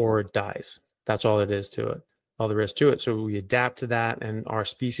or it dies. That's all it is to it. All there is to it. So we adapt to that, and our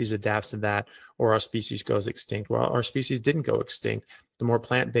species adapts to that, or our species goes extinct. Well, our species didn't go extinct. The more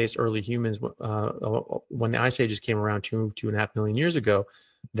plant-based early humans, when the Ice Ages came around 2.5 million years ago,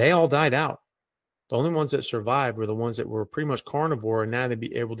 they all died out. The only ones that survived were the ones that were pretty much carnivore, and now they'd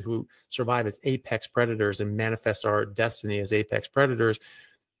be able to survive as apex predators and manifest our destiny as apex predators,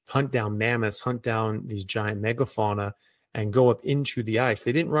 hunt down mammoths, hunt down these giant megafauna, and go up into the ice.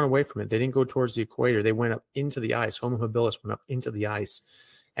 They didn't run away from it. They didn't go towards the equator. They went up into the ice. Homo habilis went up into the ice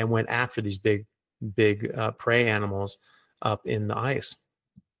and went after these big prey animals up in the ice.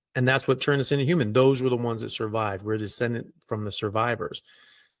 And that's what turned us into human. Those were the ones that survived. We're descended from the survivors.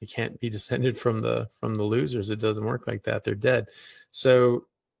 You can't be descended from the losers. It doesn't work like that. They're dead. So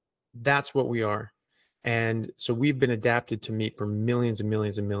that's what we are. And so we've been adapted to meat for millions and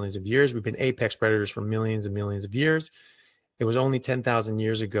millions and millions of years. We've been apex predators for millions and millions of years. It was only 10,000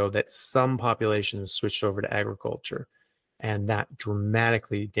 years ago that some populations switched over to agriculture, and that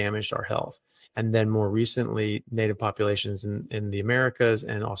dramatically damaged our health. And then more recently, native populations in the Americas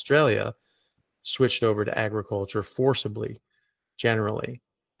and Australia switched over to agriculture forcibly, generally,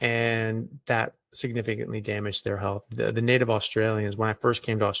 and that significantly damaged their health. The native Australians, when I first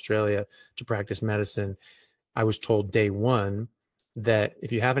came to Australia to practice medicine, I was told day one that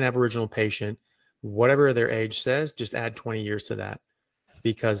if you have an Aboriginal patient, whatever their age says, just add 20 years to that,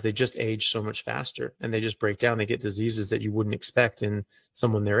 because they just age so much faster and they just break down. They get diseases that you wouldn't expect in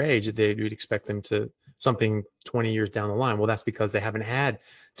someone their age. You'd expect them to something 20 years down the line. Well, that's because they haven't had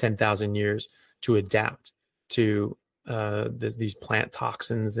 10,000 years to adapt to these plant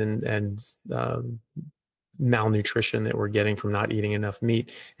toxins and malnutrition that we're getting from not eating enough meat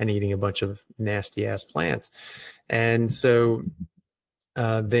and eating a bunch of nasty ass plants. And so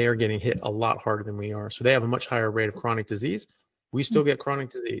they are getting hit a lot harder than we are. So they have a much higher rate of chronic disease. We still get chronic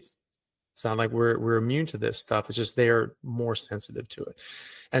disease. It's not like we're immune to this stuff. It's just they are more sensitive to it.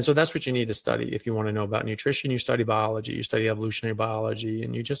 And so that's what you need to study. If you want to know about nutrition, you study biology, you study evolutionary biology,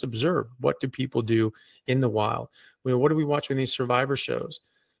 and you just observe, what do people do in the wild? What do we watch in these survivor shows?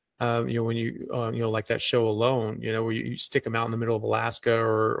 When you like that show Alone, where you stick them out in the middle of Alaska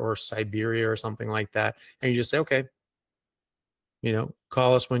or Siberia or something like that, and you just say, okay,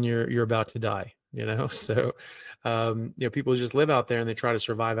 call us when you're about to die. So people just live out there and they try to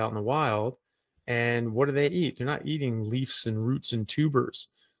survive out in the wild, And what do they eat? They're not eating leaves and roots and tubers.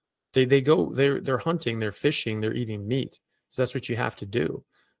 They're hunting, they're fishing, they're eating meat. So that's what you have to do.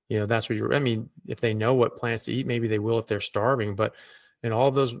 That's what I mean, if they know what plants to eat, maybe they will if they're starving. But in all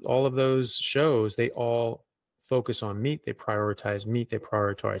of those shows, they all focus on meat. They prioritize meat. They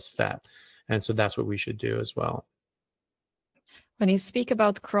prioritize fat. And so that's what we should do as well. When you speak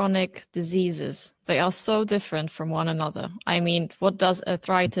about chronic diseases, they are so different from one another. I mean, what does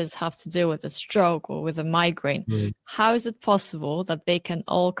arthritis have to do with a stroke or with a migraine? Mm. How is it possible that they can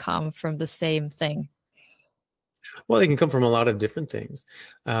all come from the same thing? Well, they can come from a lot of different things.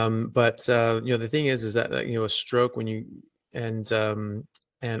 But the thing is that, a stroke and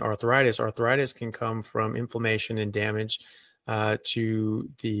arthritis can come from inflammation and damage to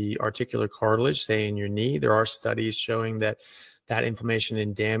the articular cartilage, say in your knee. There are studies showing that inflammation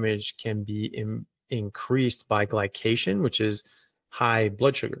and damage can be increased by glycation, which is high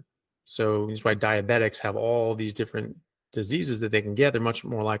blood sugar. So that's why diabetics have all these different diseases that they can get. They're much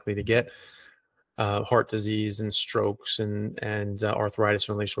more likely to get heart disease and strokes and arthritis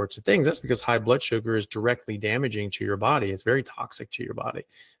and all these sorts of things. That's because high blood sugar is directly damaging to your body. It's very toxic to your body.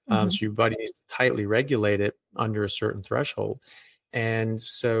 So your body needs to tightly regulate it under a certain threshold. And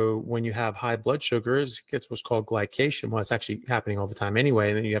so when you have high blood sugar, it gets what's called glycation. Well, it's actually happening all the time anyway.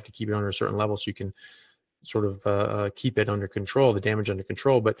 And then you have to keep it under a certain level so you can sort of keep it under control, the damage under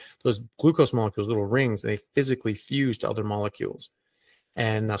control. But those glucose molecules, little rings, they physically fuse to other molecules.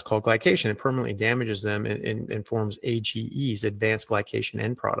 And that's called glycation. It permanently damages them and forms AGEs, advanced glycation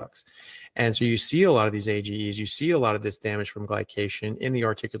end products. And so you see a lot of these AGEs, you see a lot of this damage from glycation in the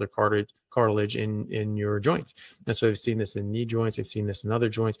articular cartilage in your joints. And so they've seen this in knee joints, they've seen this in other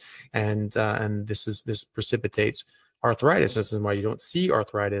joints, and this precipitates arthritis. This is why you don't see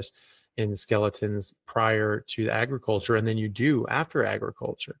arthritis in skeletons prior to the agriculture, and then you do after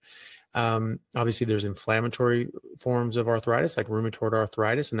agriculture. Obviously, there's inflammatory forms of arthritis, like rheumatoid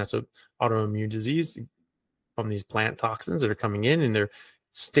arthritis, and that's an autoimmune disease from these plant toxins that are coming in and they're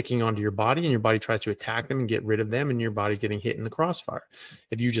sticking onto your body, and your body tries to attack them and get rid of them, and your body's getting hit in the crossfire.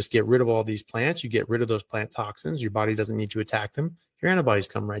 If you just get rid of all these plants, you get rid of those plant toxins, your body doesn't need to attack them, your antibodies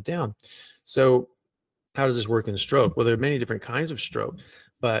come right down. So how does this work in stroke? Well, there are many different kinds of stroke,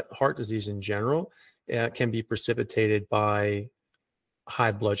 but heart disease in general can be precipitated by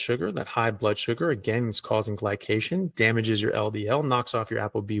high blood sugar. That high blood sugar, again, is causing glycation, damages your LDL, knocks off your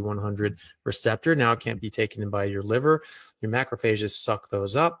ApoB100 receptor. Now it can't be taken in by your liver. Your macrophages suck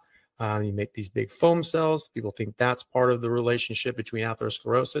those up. You make these big foam cells. People think that's part of the relationship between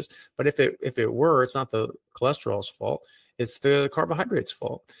atherosclerosis. But if it were, it's not the cholesterol's fault. It's the carbohydrates'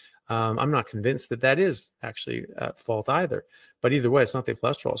 fault. I'm not convinced that is actually at fault either. But either way, it's not the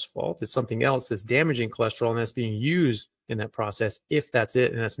cholesterol's fault. It's something else that's damaging cholesterol and that's being used in that process, if that's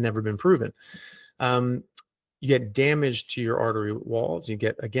it, and that's never been proven. You get damage to your artery walls. You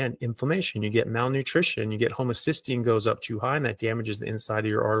get, again, inflammation. You get malnutrition. You get homocysteine goes up too high, and that damages the inside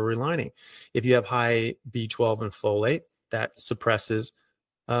of your artery lining. If you have high B12 and folate, that suppresses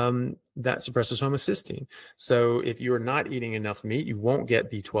homocysteine. So if you are not eating enough meat, you won't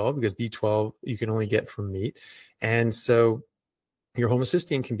get B12, because B12 you can only get from meat. And so your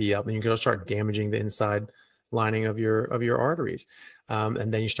homocysteine can be up, and you can start damaging the inside lining of your arteries.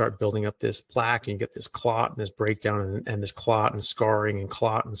 And then you start building up this plaque, and you get this clot and this breakdown and this clot and scarring and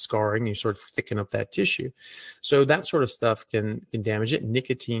clot and scarring. And you sort of thicken up that tissue. So that sort of stuff can damage it.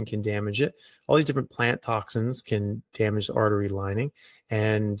 Nicotine can damage it. All these different plant toxins can damage the artery lining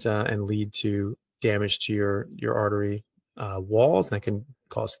and lead to damage to your artery walls. And that can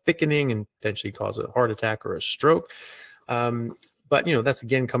cause thickening and eventually cause a heart attack or a stroke. But, that's,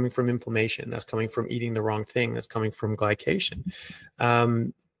 again, coming from inflammation. That's coming from eating the wrong thing. That's coming from glycation.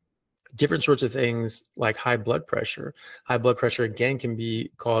 Different sorts of things like high blood pressure. High blood pressure, again, can be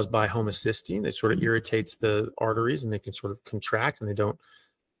caused by homocysteine. It sort of irritates the arteries, and they can sort of contract, and they don't,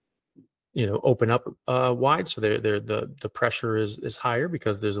 open up wide. So the pressure is higher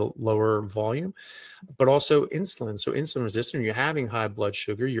because there's a lower volume. But also insulin. So insulin resistant, when you're having high blood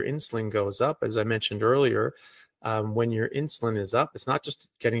sugar, your insulin goes up. As I mentioned earlier, when your insulin is up, it's not just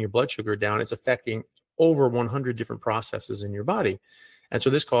getting your blood sugar down, it's affecting over 100 different processes in your body. And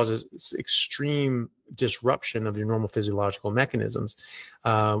so this causes extreme disruption of your normal physiological mechanisms.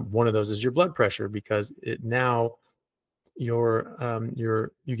 One of those is your blood pressure, because you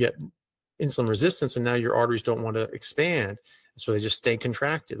get insulin resistance, and now your arteries don't want to expand. So they just stay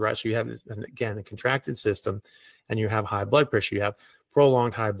contracted, right? So you have this, again, a contracted system, and you have high blood pressure. You have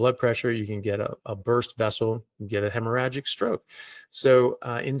prolonged high blood pressure, you can get a burst vessel, you get a hemorrhagic stroke. So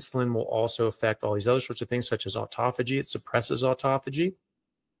insulin will also affect all these other sorts of things, such as autophagy. It suppresses autophagy.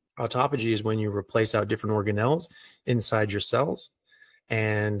 Autophagy is when you replace out different organelles inside your cells,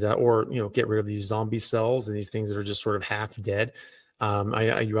 and or get rid of these zombie cells and these things that are just sort of half dead.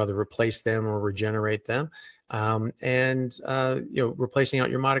 You either replace them or regenerate them, and replacing out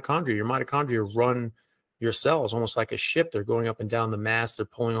your mitochondria. Your mitochondria run your cells almost like a ship. They're going up and down the mast. They're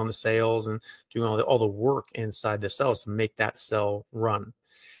pulling on the sails and doing all the work inside the cells to make that cell run.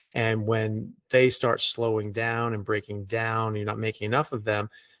 And when they start slowing down and breaking down, you're not making enough of them,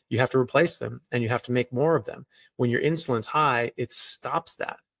 you have to replace them and you have to make more of them. When your insulin's high, it stops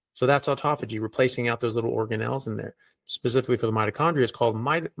that. So that's autophagy, replacing out those little organelles in there. Specifically for the mitochondria, it's called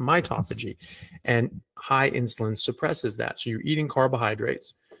mitophagy. And high insulin suppresses that. So you're eating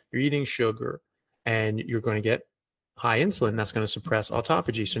carbohydrates, you're eating sugar, and you're going to get high insulin. That's going to suppress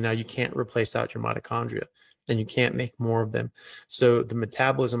autophagy. So now you can't replace out your mitochondria and you can't make more of them. So the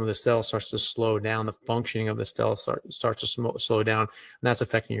metabolism of the cell starts to slow down. The functioning of the cell starts to slow down. And that's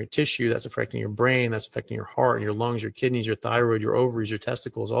affecting your tissue. That's affecting your brain. That's affecting your heart, your lungs, your kidneys, your thyroid, your ovaries, your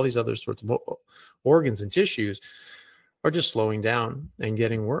testicles, all these other sorts of organs and tissues are just slowing down and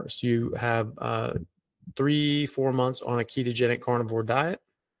getting worse. You have 3-4 months on a ketogenic carnivore diet,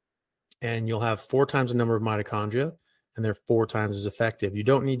 and you'll have 4 times the number of mitochondria, and they're 4 times as effective. You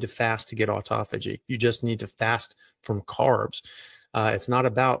don't need to fast to get autophagy. You just need to fast from carbs. It's not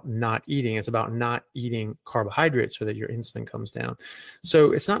about not eating. It's about not eating carbohydrates so that your insulin comes down.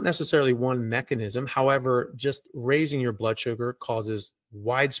 So it's not necessarily one mechanism. However, just raising your blood sugar causes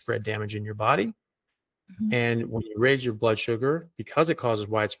widespread damage in your body. Mm-hmm. And when you raise your blood sugar, because it causes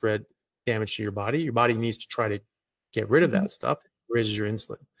widespread damage to your body needs to try to get rid of that stuff. It raises your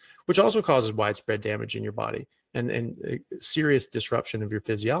insulin, which also causes widespread damage in your body and serious disruption of your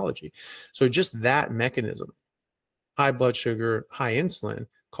physiology. So just that mechanism, high blood sugar, high insulin,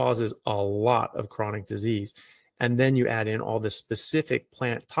 causes a lot of chronic disease. And then you add in all the specific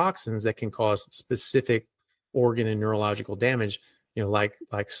plant toxins that can cause specific organ and neurological damage, like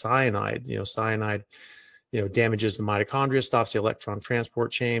cyanide. Cyanide, damages the mitochondria, stops the electron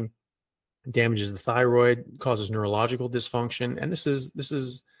transport chain, damages the thyroid, causes neurological dysfunction. And this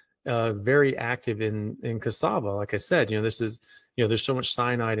is very active in cassava. Like I said, there's so much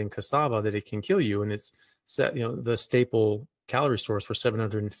cyanide in cassava that it can kill you. And it's the staple calorie source for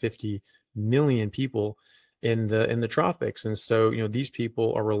 750 million people in the tropics. And so, these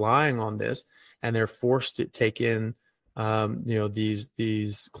people are relying on this, and they're forced to take in,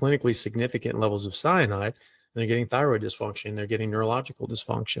 these clinically significant levels of cyanide. And they're getting thyroid dysfunction, they're getting neurological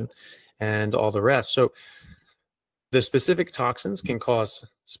dysfunction, and all the rest. So the specific toxins can cause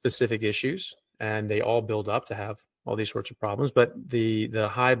specific issues, and they all build up to have all these sorts of problems. But the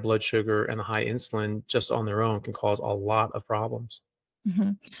high blood sugar and the high insulin just on their own can cause a lot of problems.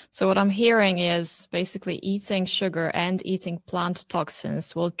 Mm-hmm. So what I'm hearing is basically eating sugar and eating plant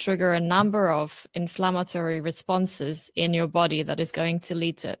toxins will trigger a number of inflammatory responses in your body that is going to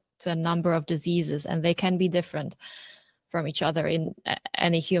lead to a number of diseases, and they can be different from each other in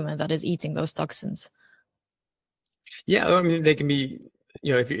any human that is eating those toxins. Yeah, I mean, they can be,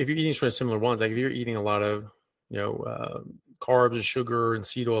 if you're eating sort of similar ones, like if you're eating a lot of, carbs and sugar and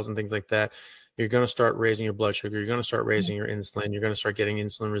seed oils and things like that, you're going to start raising your blood sugar. You're going to start raising your insulin. You're going to start getting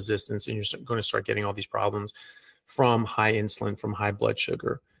insulin resistance, and you're going to start getting all these problems from high insulin, from high blood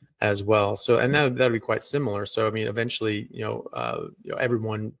sugar as well. So, and that'll be quite similar. So, I mean, eventually,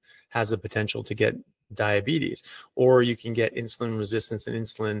 everyone has the potential to get diabetes, or you can get insulin resistance and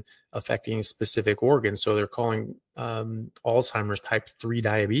insulin affecting specific organs. So they're calling Alzheimer's type 3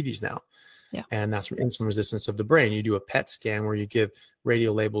 diabetes now. Yeah. And that's from insulin resistance of the brain. You do a PET scan where you give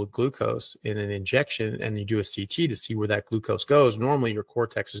radio-labeled glucose in an injection, and you do a CT to see where that glucose goes. Normally, your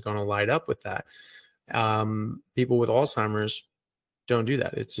cortex is going to light up with that. People with Alzheimer's don't do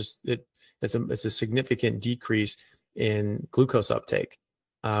that. It's just it's a significant decrease in glucose uptake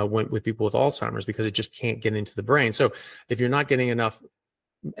with people with Alzheimer's, because it just can't get into the brain. So if you're not getting enough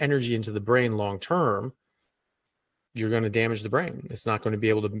energy into the brain long term, you're going to damage the brain. It's not going to be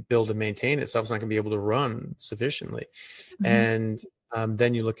able to build and maintain itself. It's not going to be able to run sufficiently. Mm-hmm. And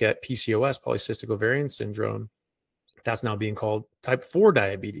then you look at PCOS, polycystic ovarian syndrome. That's now being called type 4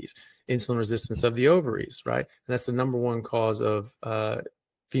 diabetes, insulin resistance of the ovaries, right? And that's the number one cause of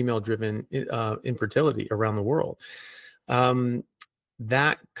female-driven infertility around the world.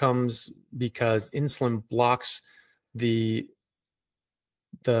 That comes because insulin blocks the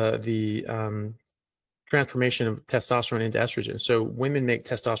transformation of testosterone into estrogen. So women make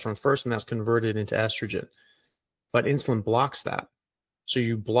testosterone first, and that's converted into estrogen. But insulin blocks that. So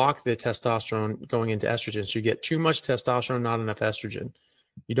you block the testosterone going into estrogen. So you get too much testosterone, not enough estrogen.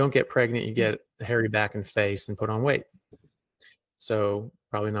 You don't get pregnant, you get a hairy back and face and put on weight. So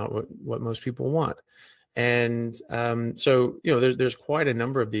probably not what most people want. And so, there's quite a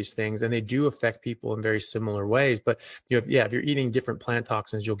number of these things, and they do affect people in very similar ways. But, if you're eating different plant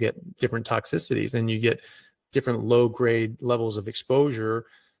toxins, you'll get different toxicities, and you get different low grade levels of exposure.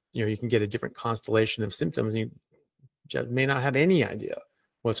 You can get a different constellation of symptoms, and you just may not have any idea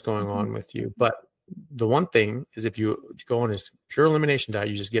what's going on with you. But the one thing is, if you go on this pure elimination diet,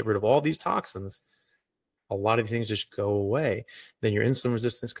 you just get rid of all these toxins, a lot of things just go away. Then your insulin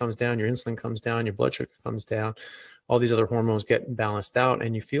resistance comes down, your insulin comes down, your blood sugar comes down, all these other hormones get balanced out,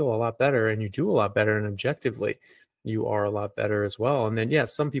 and you feel a lot better, and you do a lot better, and objectively you are a lot better as well. And then,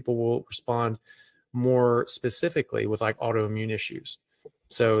 some people will respond more specifically with like autoimmune issues.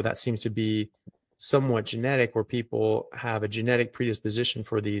 So that seems to be somewhat genetic, where people have a genetic predisposition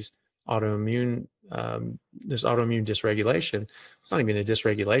for these autoimmune, this autoimmune dysregulation. It's not even a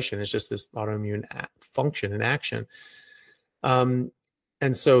dysregulation, it's just this autoimmune function and action. And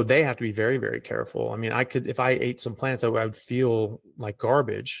so they have to be very, very careful. I mean, if I ate some plants, I would feel like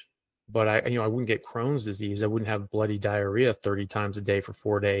garbage, but I wouldn't get Crohn's disease. I wouldn't have bloody diarrhea 30 times a day for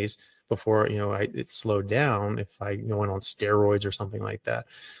 4 days before, it slowed down if I went on steroids or something like that.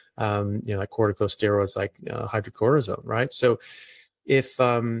 Like corticosteroids, like hydrocortisone, right? So if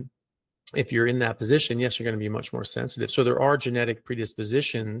you're in that position, yes, you're going to be much more sensitive. So there are genetic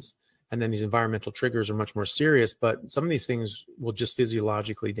predispositions, and then these environmental triggers are much more serious, but some of these things will just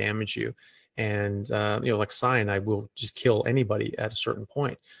physiologically damage you. And, like cyanide will just kill anybody at a certain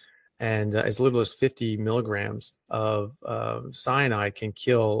point. And as little as 50 milligrams of cyanide can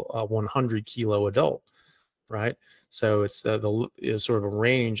kill a 100 kilo adult, right? So it's it's sort of a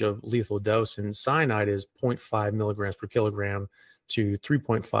range of lethal dose, and cyanide is 0.5 milligrams per kilogram to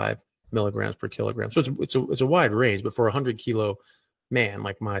 3.5 milligrams per kilogram. So it's a wide range, but for a 100 kilo man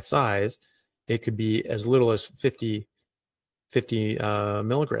like my size, it could be as little as 50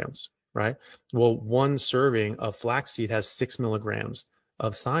 milligrams, right? Well, one serving of flaxseed has 6 milligrams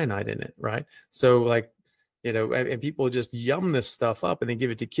of cyanide in it, right? So like, and people just yum this stuff up and they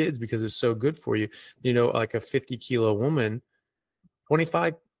give it to kids because it's so good for you. Like a 50 kilo woman,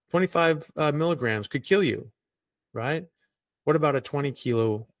 25 milligrams could kill you, right? What about a 20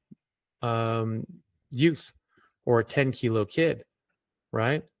 kilo youth or a 10 kilo kid,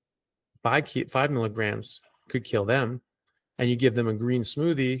 right? 5 milligrams could kill them. And you give them a green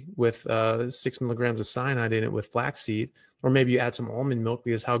smoothie with 6 milligrams of cyanide in it with flaxseed, or maybe you add some almond milk,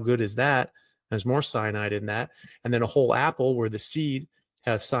 because how good is that? There's more cyanide in that. And then a whole apple where the seed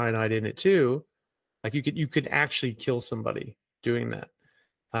has cyanide in it too. Like you could actually kill somebody doing that.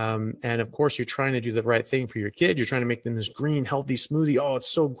 And of course, you're trying to do the right thing for your kid. You're trying to make them this green, healthy smoothie. Oh, it's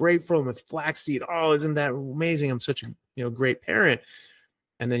so great for them with flaxseed. Oh, isn't that amazing? I'm such a great parent.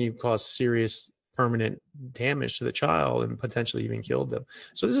 And then you cause serious permanent damage to the child and potentially even killed them.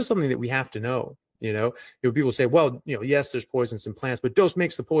 So this is something that we have to know. People say, well, yes, there's poisons in plants, but dose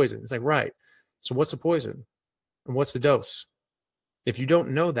makes the poison. It's like, right. So what's the poison and what's the dose? If you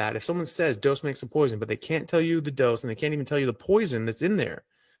don't know that, if someone says dose makes the poison, but they can't tell you the dose and they can't even tell you the poison that's in there,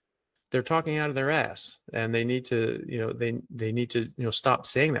 they're talking out of their ass, and they need to, they need to, stop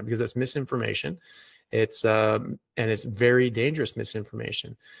saying that, because that's misinformation. It's and it's very dangerous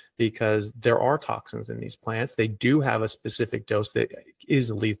misinformation, because there are toxins in these plants. They do have a specific dose that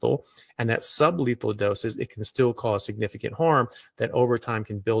is lethal, and at sublethal doses, it can still cause significant harm that over time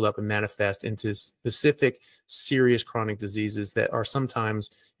can build up and manifest into specific serious chronic diseases that are sometimes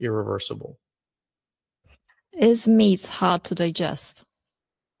irreversible. Is meat hard to digest?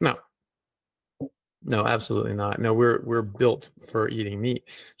 No, absolutely not. No, we're built for eating meat.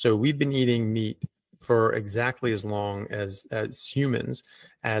 So we've been eating meat for exactly as long as humans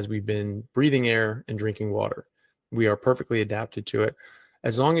as we've been breathing air and drinking water. We are perfectly adapted to it.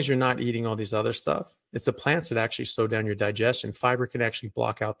 As long as you're not eating all these other stuff, it's the plants that actually slow down your digestion. Fiber can actually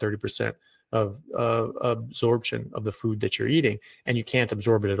block out 30% of absorption of the food that you're eating, and you can't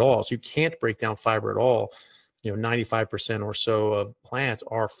absorb it at all. So you can't break down fiber at all. 95% or so of plants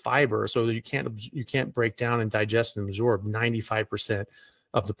are fiber, so you can't break down and digest and absorb 95%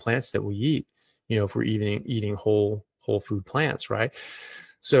 of the plants that we eat. If we're eating whole food plants, right?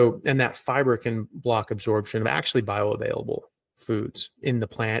 So, and that fiber can block absorption of actually bioavailable foods in the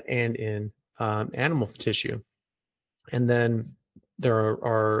plant and in animal tissue. And then there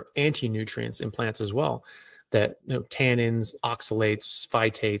are anti-nutrients in plants as well, that tannins, oxalates,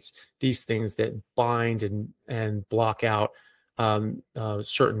 phytates, these things that bind and block out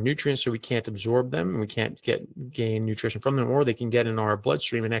certain nutrients, so we can't absorb them and we can't gain nutrition from them, or they can get in our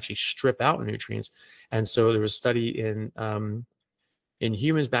bloodstream and actually strip out nutrients. And so there was a study in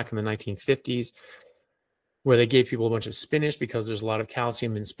humans back in the 1950s where they gave people a bunch of spinach because there's a lot of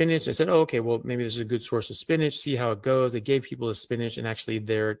calcium in spinach. They said, oh, okay, well, maybe this is a good source of spinach. See how it goes. They gave people the spinach, and actually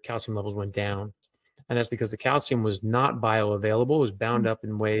their calcium levels went down. And that's because the calcium was not bioavailable. It was bound up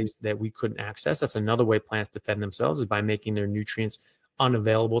in ways that we couldn't access. That's another way plants defend themselves, is by making their nutrients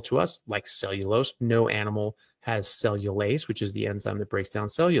unavailable to us, like cellulose. No animal has cellulase, which is the enzyme that breaks down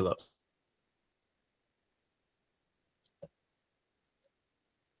cellulose.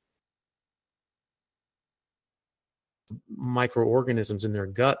 Microorganisms in their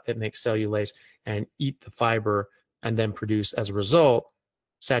gut that make cellulase and eat the fiber and then produce, as a result,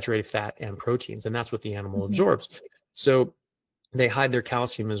 saturated fat and proteins. And that's what the animal absorbs. So they hide their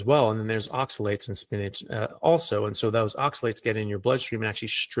calcium as well. And then there's oxalates in spinach also. And so those oxalates get in your bloodstream and actually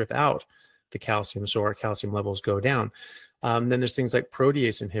strip out the calcium. So our calcium levels go down. Then there's things like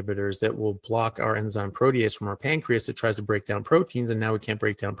protease inhibitors that will block our enzyme protease from our pancreas that tries to break down proteins. And now we can't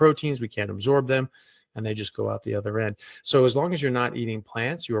break down proteins. We can't absorb them, and they just go out the other end. So as long as you're not eating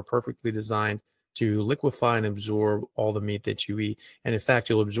plants, you are perfectly designed to liquefy and absorb all the meat that you eat. And in fact,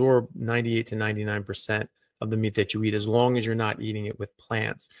 you'll absorb 98 to 99% of the meat that you eat, as long as you're not eating it with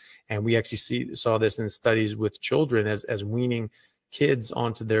plants. And we actually saw this in studies with children as weaning kids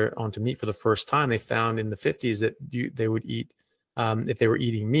onto meat for the first time. They found in the 50s that they would eat, if they were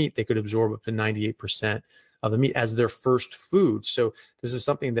eating meat, they could absorb up to 98% of the meat as their first food. So this is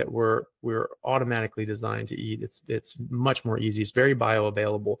something that we're automatically designed to eat. It's much more easy. It's very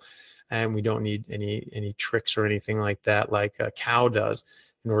bioavailable, and we don't need any tricks or anything like that, like a cow does,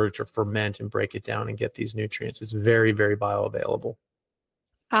 in order to ferment and break it down and get these nutrients. It's very, very bioavailable.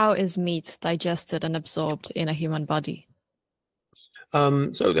 How is meat digested and absorbed in a human body?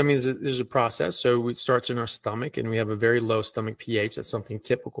 So, I mean, there's a process. So it starts in our stomach, and we have a very low stomach pH. That's something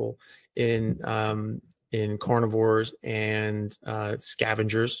typical in carnivores and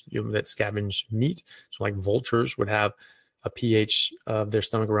scavengers, that scavenge meat. So like vultures would have a pH of their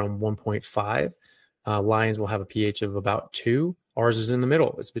stomach around 1.5. Lions will have a pH of about 2. Ours is in the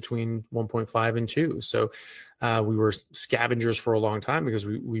middle. It's between 1.5 and 2. So we were scavengers for a long time because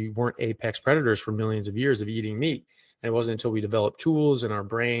we weren't apex predators for millions of years of eating meat. And it wasn't until we developed tools in our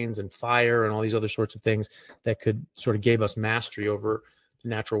brains and fire and all these other sorts of things that could sort of gave us mastery over the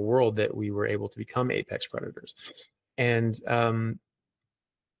natural world that we were able to become apex predators. And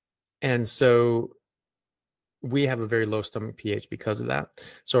so we have a very low stomach pH because of that.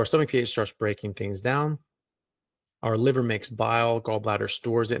 So our stomach pH starts breaking things down. Our liver makes bile, gallbladder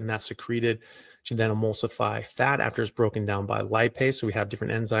stores it, and that's secreted to then emulsify fat after it's broken down by lipase. So we have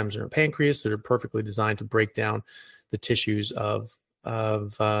different enzymes in our pancreas that are perfectly designed to break down the tissues of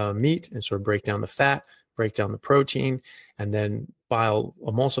meat and sort of break down the fat, break down the protein, and then bile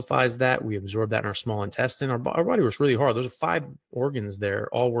emulsifies that. We absorb that in our small intestine. Our body works really hard. There's 5 organs there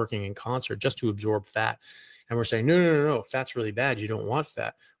all working in concert just to absorb fat. And we're saying, no, fat's really bad. You don't want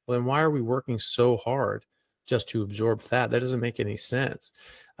fat. Well, then why are we working so hard just to absorb fat? That doesn't make any sense.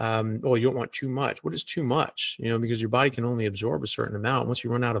 Well, you don't want too much. What is too much? Because your body can only absorb a certain amount. Once you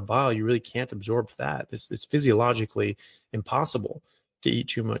run out of bile, you really can't absorb fat. It's physiologically impossible to eat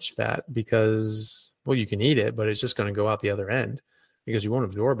too much fat because, well, you can eat it, but it's just going to go out the other end because you won't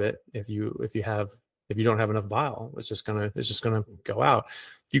absorb it if you don't have enough bile. It's just gonna go out.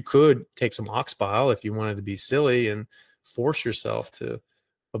 You could take some ox bile if you wanted to be silly and force yourself to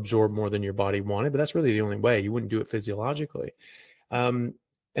absorb more than your body wanted, but that's really the only way. You wouldn't do it physiologically. And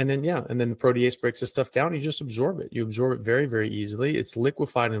then the protease breaks this stuff down. You just absorb it. You absorb it very, very easily. It's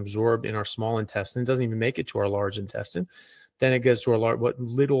liquefied and absorbed in our small intestine. It doesn't even make it to our large intestine. Then it goes to our what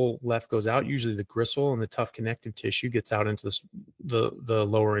little left goes out. Usually the gristle and the tough connective tissue gets out into the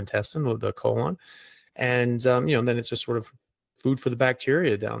lower intestine, the colon, and then it's just sort of food for the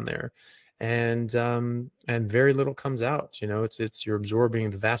bacteria down there, and very little comes out. You're absorbing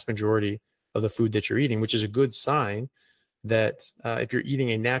the vast majority of the food that you're eating, which is a good sign that if you're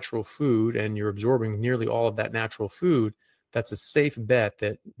eating a natural food and you're absorbing nearly all of that natural food, that's a safe bet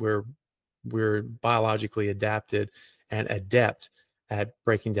that we're biologically adapted and adept at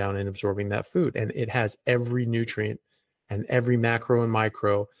breaking down and absorbing that food. And it has every nutrient and every macro and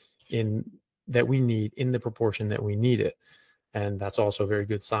micro that we need in the proportion that we need it. And that's also a very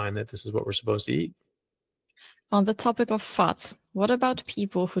good sign that this is what we're supposed to eat. On the topic of fat, what about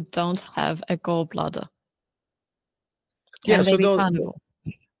people who don't have a gallbladder? Can they be carnivore?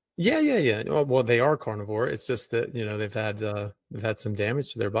 Yeah. Well, they are carnivore. It's just that, they've had some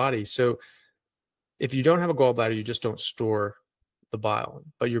damage to their body. So if you don't have a gallbladder, you just don't store the bile,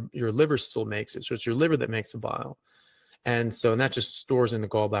 but your liver still makes it. So it's your liver that makes the bile. And that just stores in the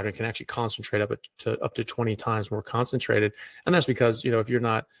gallbladder and can actually concentrate up to 20 times more concentrated. And that's because, if you're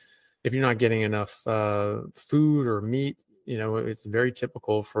not if you're not getting enough food or meat, it's very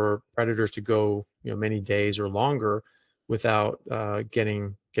typical for predators to go, many days or longer without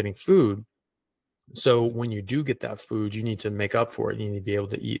getting food. So when you do get that food, you need to make up for it. You need to be able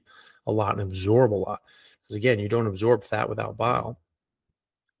to eat a lot and absorb a lot. Because again, you don't absorb fat without bile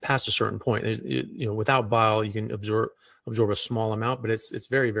past a certain point. Without bile, you can absorb a small amount, but it's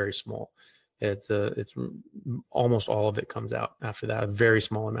very, very small. It's almost all of it comes out after that. A very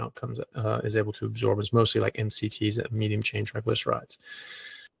small amount is able to absorb. It's mostly like MCTs, medium chain triglycerides.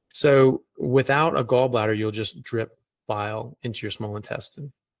 So without a gallbladder, you'll just drip bile into your small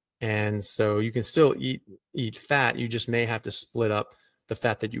intestine. And so you can still eat fat. You just may have to split up the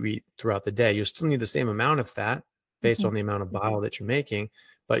fat that you eat throughout the day. You'll still need the same amount of fat based on the amount of bile that you're making,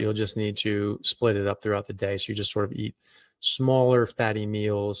 but you'll just need to split it up throughout the day. So you just sort of eat smaller fatty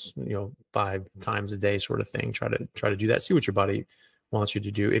meals, 5 times a day sort of thing. Try to do that. See what your body wants you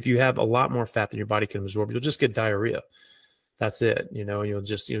to do. If you have a lot more fat than your body can absorb, you'll just get diarrhea. That's it. You'll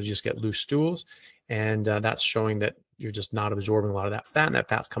just get loose stools, and that's showing that you're just not absorbing a lot of that fat, and that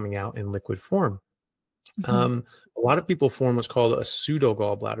fat's coming out in liquid form. A lot of people form what's called a pseudo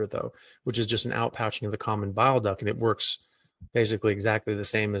gallbladder, though, which is just an outpouching of the common bile duct, and it works basically exactly the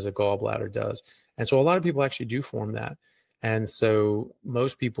same as a gallbladder does. And so a lot of people actually do form that. And so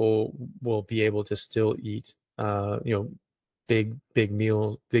most people will be able to still eat, big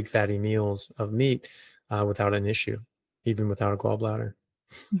fatty meals of meat without an issue, even without a gallbladder.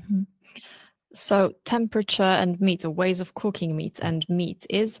 So temperature and meat, or ways of cooking meat and meat.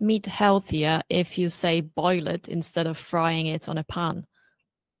 Is meat healthier if you say boil it instead of frying it on a pan?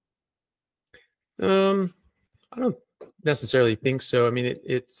 I don't necessarily think so. I mean,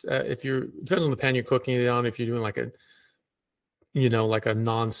 it's depends on the pan you're cooking it on. If you're doing like a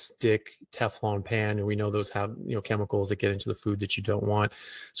non-stick Teflon pan, and we know those have, chemicals that get into the food that you don't want.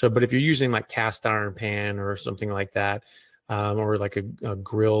 So, but if you're using like cast iron pan or something like that, or like a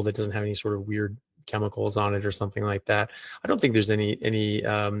grill that doesn't have any sort of weird chemicals on it or something like that, I don't think there's any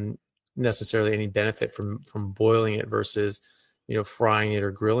necessarily any benefit from boiling it versus, frying it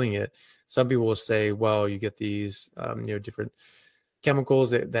or grilling it. Some people will say, well, you get these, different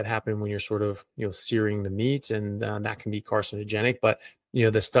chemicals that happen when you're sort of, searing the meat, and that can be carcinogenic. But,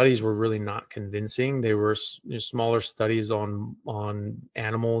 the studies were really not convincing. They were smaller studies on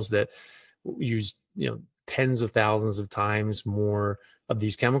animals that used, tens of thousands of times more of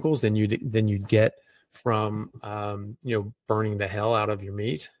these chemicals than you'd get from, burning the hell out of your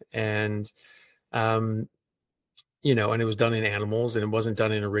meat. And, and it was done in animals, and it wasn't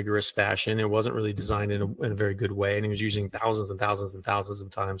done in a rigorous fashion. It wasn't really designed in a very good way. And it was using thousands and thousands and thousands of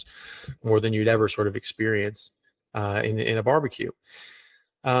times more than you'd ever sort of experience in a barbecue.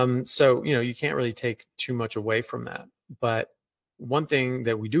 So, you can't really take too much away from that. But one thing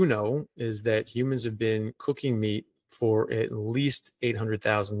that we do know is that humans have been cooking meat for at least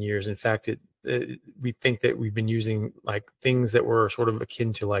 800,000 years. In fact, we think that we've been using like things that were sort of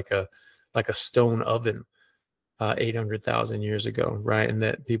akin to like a stone oven 800,000 years ago, right? And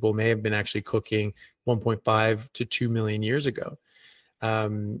that people may have been actually cooking 1.5 to 2 million years ago.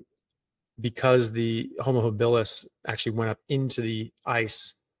 Because the Homo habilis actually went up into the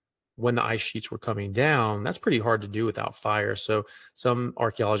ice when the ice sheets were coming down. That's pretty hard to do without fire. So some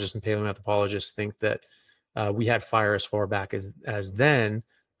archaeologists and paleoanthropologists think that we had fire as far back as then,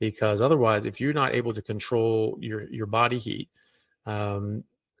 because otherwise, if you're not able to control your body heat and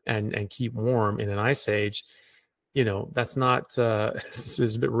keep warm in an ice age, that's not,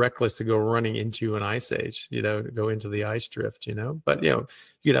 it's a bit reckless to go running into an ice age, to go into the ice drift, but,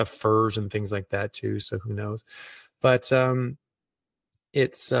 you'd have furs and things like that too. So who knows? But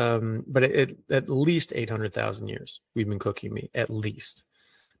but at least 800,000 years we've been cooking meat, at least.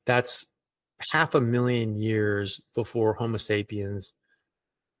 That's 500,000 years before Homo sapiens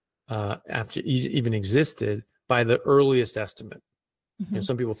after even existed by the earliest estimate. And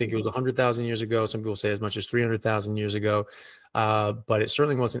some people think it was 100,000 years ago. Some people say as much as 300,000 years ago, but it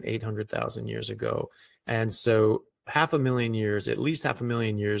certainly wasn't 800,000 years ago. And so 500,000 years, at least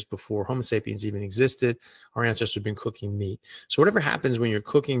 500,000 years before Homo sapiens even existed, our ancestors have been cooking meat. So whatever happens when you're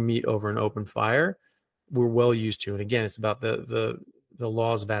cooking meat over an open fire, we're well used to. And again, it's about the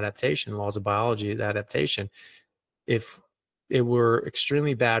laws of adaptation, laws of biology, adaptation. If it were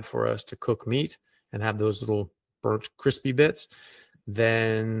extremely bad for us to cook meat and have those little burnt, crispy bits,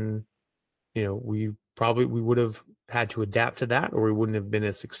 then, we would have had to adapt to that, or we wouldn't have been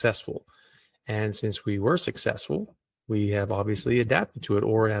as successful. And since we were successful, we have obviously adapted to it,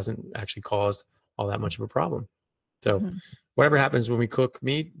 or it hasn't actually caused all that much of a problem. So whatever happens when we cook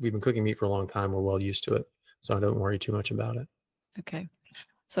meat, we've been cooking meat for a long time. We're well used to it. So I don't worry too much about it. Okay.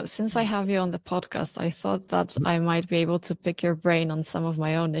 So since I have you on the podcast, I thought that I might be able to pick your brain on some of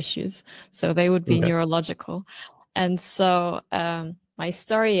my own issues. So they would be neurological. And so my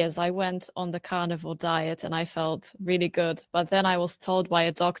story is I went on the carnivore diet and I felt really good. But then I was told by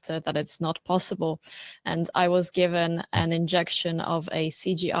a doctor that it's not possible. And I was given an injection of a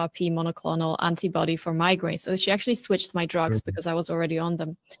CGRP monoclonal antibody for migraine. So she actually switched my drugs because I was already on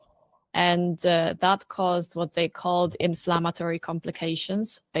them. And that caused what they called inflammatory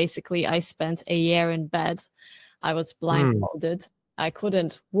complications. Basically, I spent a year in bed. I was blindfolded. I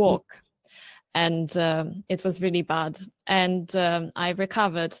couldn't walk. And it was really bad. And I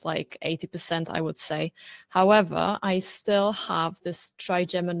recovered like 80%, I would say. However, I still have this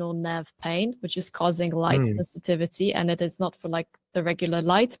trigeminal nerve pain, which is causing light sensitivity. And it is not for like the regular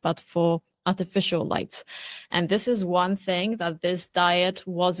light, but for artificial light. And this is one thing that this diet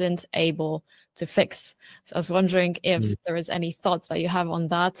wasn't able to fix. So I was wondering if there is any thoughts that you have on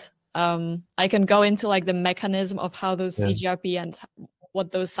that. I can go into like the mechanism of how those CGRP and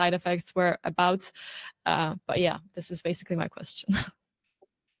what those side effects were about. But yeah, this is basically my question.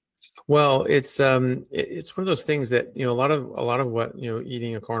 Well, it's one of those things that, you know, a lot of what, you know,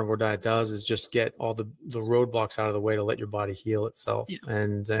 eating a carnivore diet does is just get all the roadblocks out of the way to let your body heal itself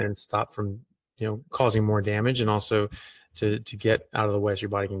and stop from, you know, causing more damage, and also to get out of the way so your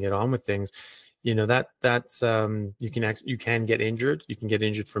body can get on with things. You know, that's you can get injured. You can get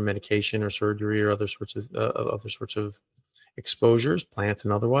injured from medication or surgery or other sorts of exposures, plants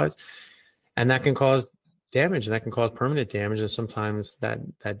and otherwise, and that can cause damage, and that can cause permanent damage. And sometimes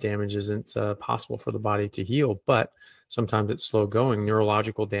that damage isn't possible for the body to heal, but sometimes it's slow going.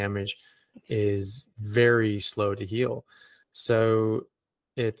 Neurological damage is very slow to heal. So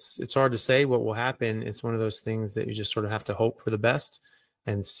it's hard to say what will happen. It's one of those things that you just sort of have to hope for the best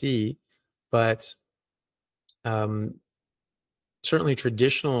and see. But certainly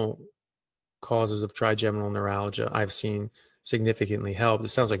traditional causes of trigeminal neuralgia I've seen significantly help. It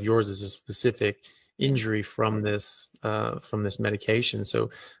sounds like yours is a specific injury from this medication.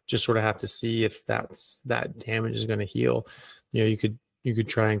 So just sort of have to see if that damage is going to heal. You know, you could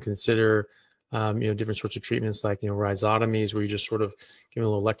try and consider you know, different sorts of treatments like, you know, rhizotomies, where you just sort of give a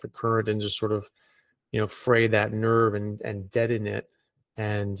little electric current and just sort of, you know, fray that nerve and deaden it,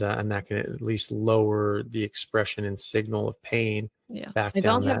 and that can at least lower the expression and signal of pain. I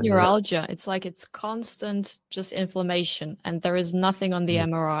don't have neuralgia. It's like it's constant just inflammation, and there is nothing on the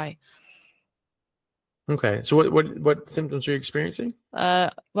MRI. Okay, so what symptoms are you experiencing?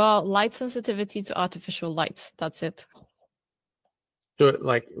 Well, light sensitivity to artificial lights. That's it. So,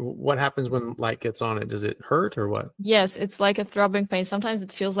 like, what happens when light gets on it? Does it hurt or what? Yes, it's like a throbbing pain. Sometimes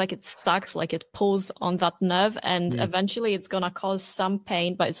it feels like it sucks, like it pulls on that nerve, and eventually it's gonna cause some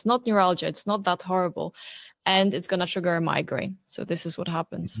pain, but it's not neuralgia. It's not that horrible, and it's gonna trigger a migraine. So this is what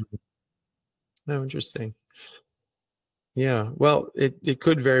happens. Oh, interesting. Yeah, well, it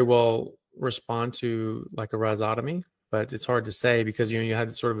could very well respond to like a rhizotomy, but it's hard to say because, you know, you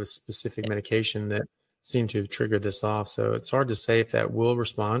had sort of a specific medication that seemed to have triggered this off. So it's hard to say if that will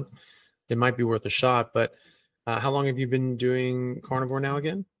respond. It might be worth a shot. But how long have you been doing carnivore now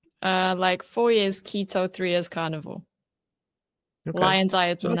again? Like 4 years keto, 3 years carnivore. Okay. Lion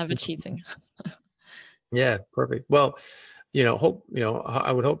diet, so never cheating. Yeah, perfect. Well, you know,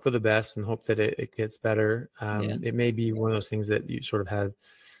 I would hope for the best and hope that it gets better. It may be one of those things that you sort of had,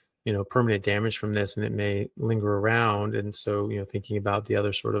 you know, permanent damage from this, and it may linger around. And so, you know, thinking about the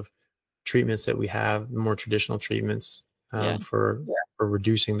other sort of treatments that we have, more traditional treatments for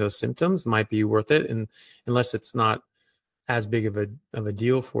reducing those symptoms might be worth it. And unless it's not as big of a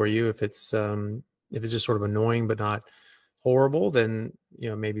deal for you, if it's just sort of annoying but not horrible, then, you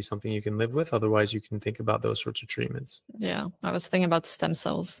know, maybe something you can live with. Otherwise, you can think about those sorts of treatments. Yeah, I was thinking about stem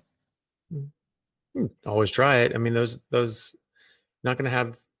cells. Always try it. I mean, those not going to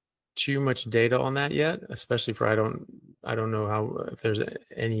have too much data on that yet, especially for I don't know how, if there's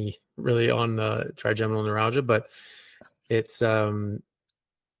any really on trigeminal neuralgia, but it's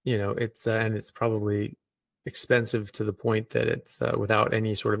you know, it's and it's probably expensive to the point that it's without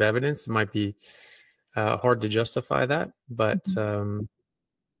any sort of evidence, it might be hard to justify that. But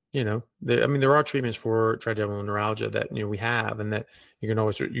you know, there are treatments for trigeminal neuralgia that, you know, we have, and that you can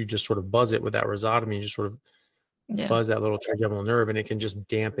always, you just sort of buzz it with that rhizotomy, you just sort of buzz that little trigeminal nerve, and it can just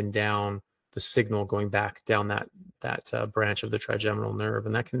dampen down the signal going back down that branch of the trigeminal nerve,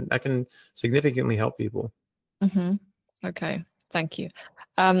 and that can significantly help people. Okay, thank you.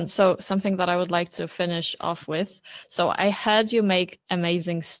 So something that I would like to finish off with. So I heard you make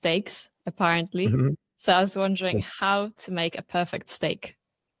amazing steaks, apparently. So I was wondering how to make a perfect steak.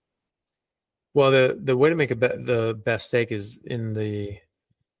 Well, the way to make the best steak is in the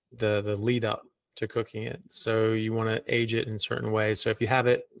the lead up to cooking it. So you want to age it in certain ways. So if you have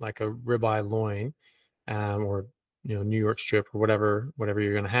it like a ribeye loin, or New York strip or whatever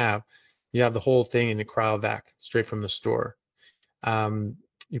you're going to have, you have the whole thing in the cryovac straight from the store.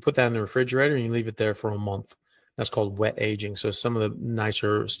 You put that in the refrigerator and you leave it there for a month. That's called wet aging. So some of the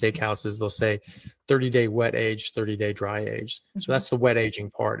nicer steakhouses, they'll say 30-day wet age, 30-day dry age. So that's the wet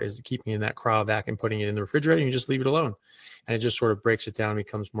aging part, is keeping it in that cryovac and putting it in the refrigerator, and you just leave it alone. And it just sort of breaks it down and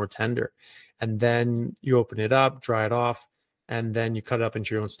becomes more tender. And then you open it up, dry it off, and then you cut it up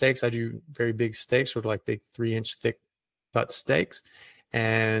into your own steaks. I do very big steaks, sort of like big 3-inch thick cut steaks.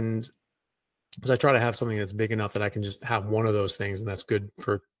 And because I try to have something that's big enough that I can just have one of those things, and that's good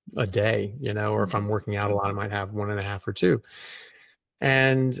for a day, or if I'm working out a lot, I might have 1.5 or 2.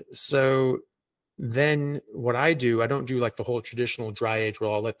 And so then what I do, I don't do like the whole traditional dry age where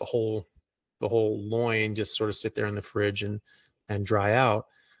I'll let the whole loin just sort of sit there in the fridge and dry out.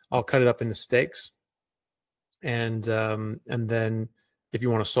 I'll cut it up into steaks. And then if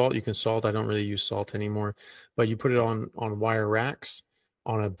you want to salt, you can salt. I don't really use salt anymore, but you put it on wire racks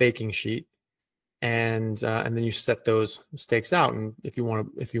on a baking sheet. And then you set those steaks out. And if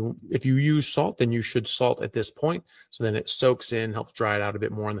you use salt, then you should salt at this point. So then it soaks in, helps dry it out a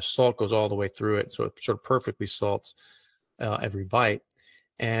bit more, and the salt goes all the way through it. So it sort of perfectly salts every bite.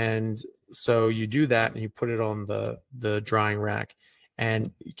 And so you do that, and you put it on the drying rack,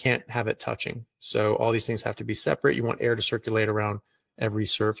 and you can't have it touching. So all these things have to be separate. You want air to circulate around every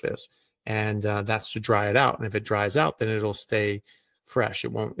surface, and that's to dry it out. And if it dries out, then it'll stay fresh.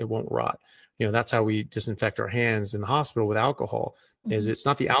 It won't rot. That's how we disinfect our hands in the hospital with alcohol. Is it's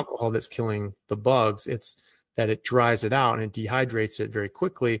not the alcohol that's killing the bugs, it's that it dries it out and it dehydrates it very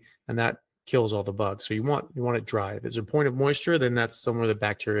quickly, and that kills all the bugs. So you want it dry. If there's a point of moisture, then that's somewhere the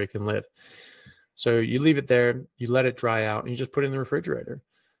bacteria can live. So you leave it there, you let it dry out, and you just put it in the refrigerator,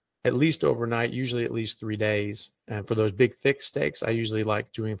 at least overnight, usually at least 3 days. And for those big thick steaks, I usually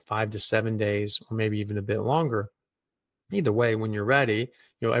like doing 5 to 7 days, or maybe even a bit longer. Either way, when you're ready,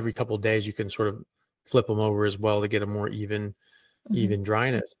 every couple of days you can sort of flip them over as well to get a more even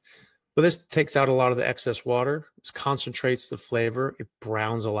dryness. But this takes out a lot of the excess water. This concentrates the flavor. It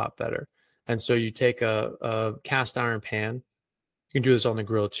browns a lot better. And so you take a cast iron pan. You can do this on the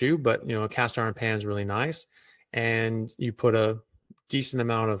grill too, but a cast iron pan is really nice. And you put a decent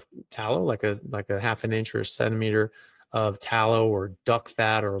amount of tallow, like a 1/2 inch or a centimeter of tallow or duck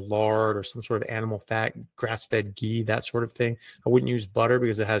fat or lard or some sort of animal fat, grass-fed ghee, that sort of thing. I wouldn't use butter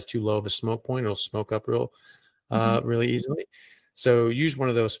because it has too low of a smoke point. It'll smoke up really easily. So use one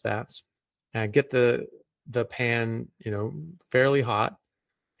of those fats and get the pan, fairly hot.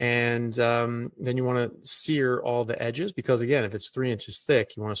 And then you want to sear all the edges, because again, if it's 3 inches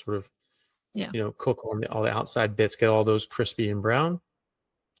thick, you want to sort of, cook on all the outside bits, get all those crispy and brown.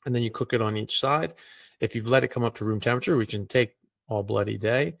 And then you cook it on each side. If you've let it come up to room temperature, which can take all bloody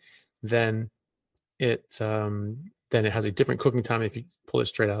day, then it has a different cooking time if you pull it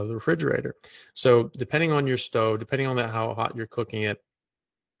straight out of the refrigerator. So depending on your stove, depending on how hot you're cooking it,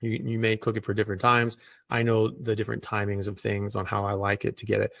 you may cook it for different times. I know the different timings of things on how I like it to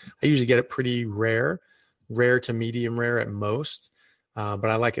get it. I usually get it pretty rare to medium rare at most, but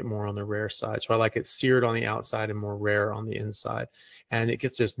I like it more on the rare side. So I like it seared on the outside and more rare on the inside. And it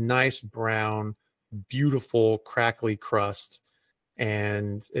gets this nice brown, beautiful, crackly crust,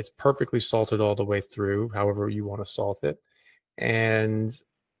 and it's perfectly salted all the way through, however you want to salt it. And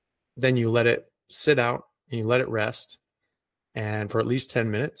then you let it sit out and you let it rest, and for at least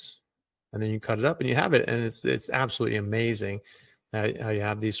 10 minutes, and then you cut it up and you have it. And it's absolutely amazing how you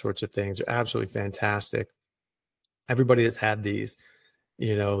have these sorts of things. They're absolutely fantastic. Everybody that's had these,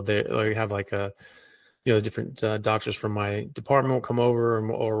 they have like a different doctors from my department will come over,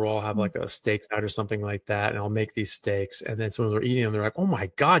 or we'll all have like a steak night or something like that. And I'll make these steaks. And then someone they're eating them, they're like, "Oh my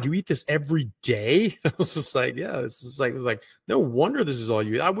God, you eat this every day?" I was just like, yeah, it's like, no wonder this is all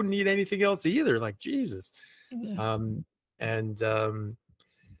you eat. I wouldn't eat anything else either. Like, Jesus. Yeah.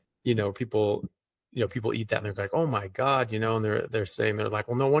 People eat that and they're like, "Oh my God," and they're saying, they're like,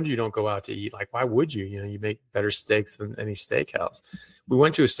 "Well, no wonder you don't go out to eat. Like, why would you? You make better steaks than any steakhouse." We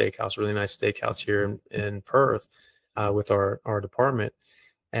went to a steakhouse, a really nice steakhouse here in Perth, with our department,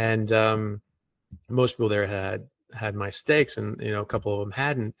 and most people there had my steaks, and a couple of them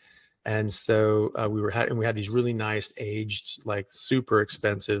hadn't. And so we had these really nice aged, like super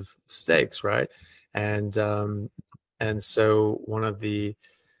expensive steaks, right? And so one of the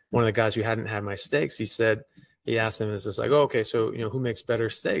guys who hadn't had my steaks, he said, he asked them, is this like, oh, okay, so, who makes better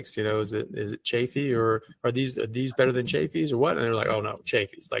steaks? Is it Chaffee, or are these better than Chaffee's or what? And they're like, oh no,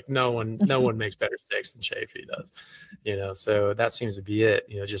 Chaffee's. Like no one makes better steaks than Chaffee does, so that seems to be it,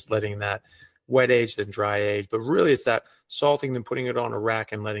 just letting that wet age, then dry age. But really it's that salting, then putting it on a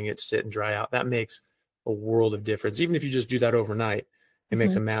rack and letting it sit and dry out. That makes a world of difference. Even if you just do that overnight, it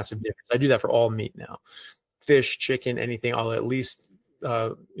makes a massive difference. I do that for all meat now. Fish, chicken, anything, I'll at least,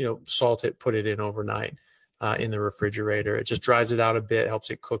 salt it, put it in overnight in the refrigerator. It just dries it out a bit, helps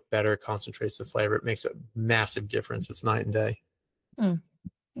it cook better, concentrates the flavor. It makes a massive difference. It's night and day.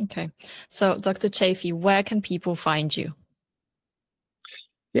 Okay. So Dr. Chaffee, where can people find you?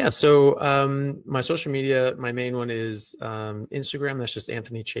 Yeah. So my social media, my main one is Instagram. That's just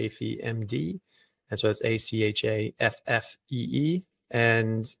Anthony Chaffee, MD. And so it's ACHAFFEE.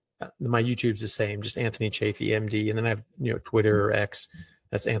 And my YouTube's the same, just Anthony Chaffee, MD. And then I have, Twitter or X.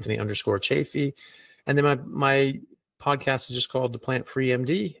 That's Anthony_Chaffee. And then my podcast is just called The Plant Free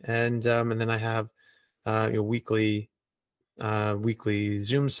MD. And then I have weekly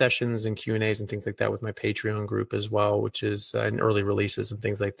Zoom sessions and Q&As and things like that with my Patreon group as well, which is and early releases and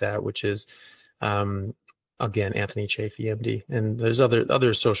things like that, which is again, Anthony Chaffee, MD. And there's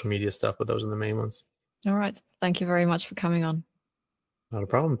other social media stuff, but those are the main ones. All right. Thank you very much for coming on. Not a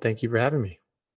problem. Thank you for having me.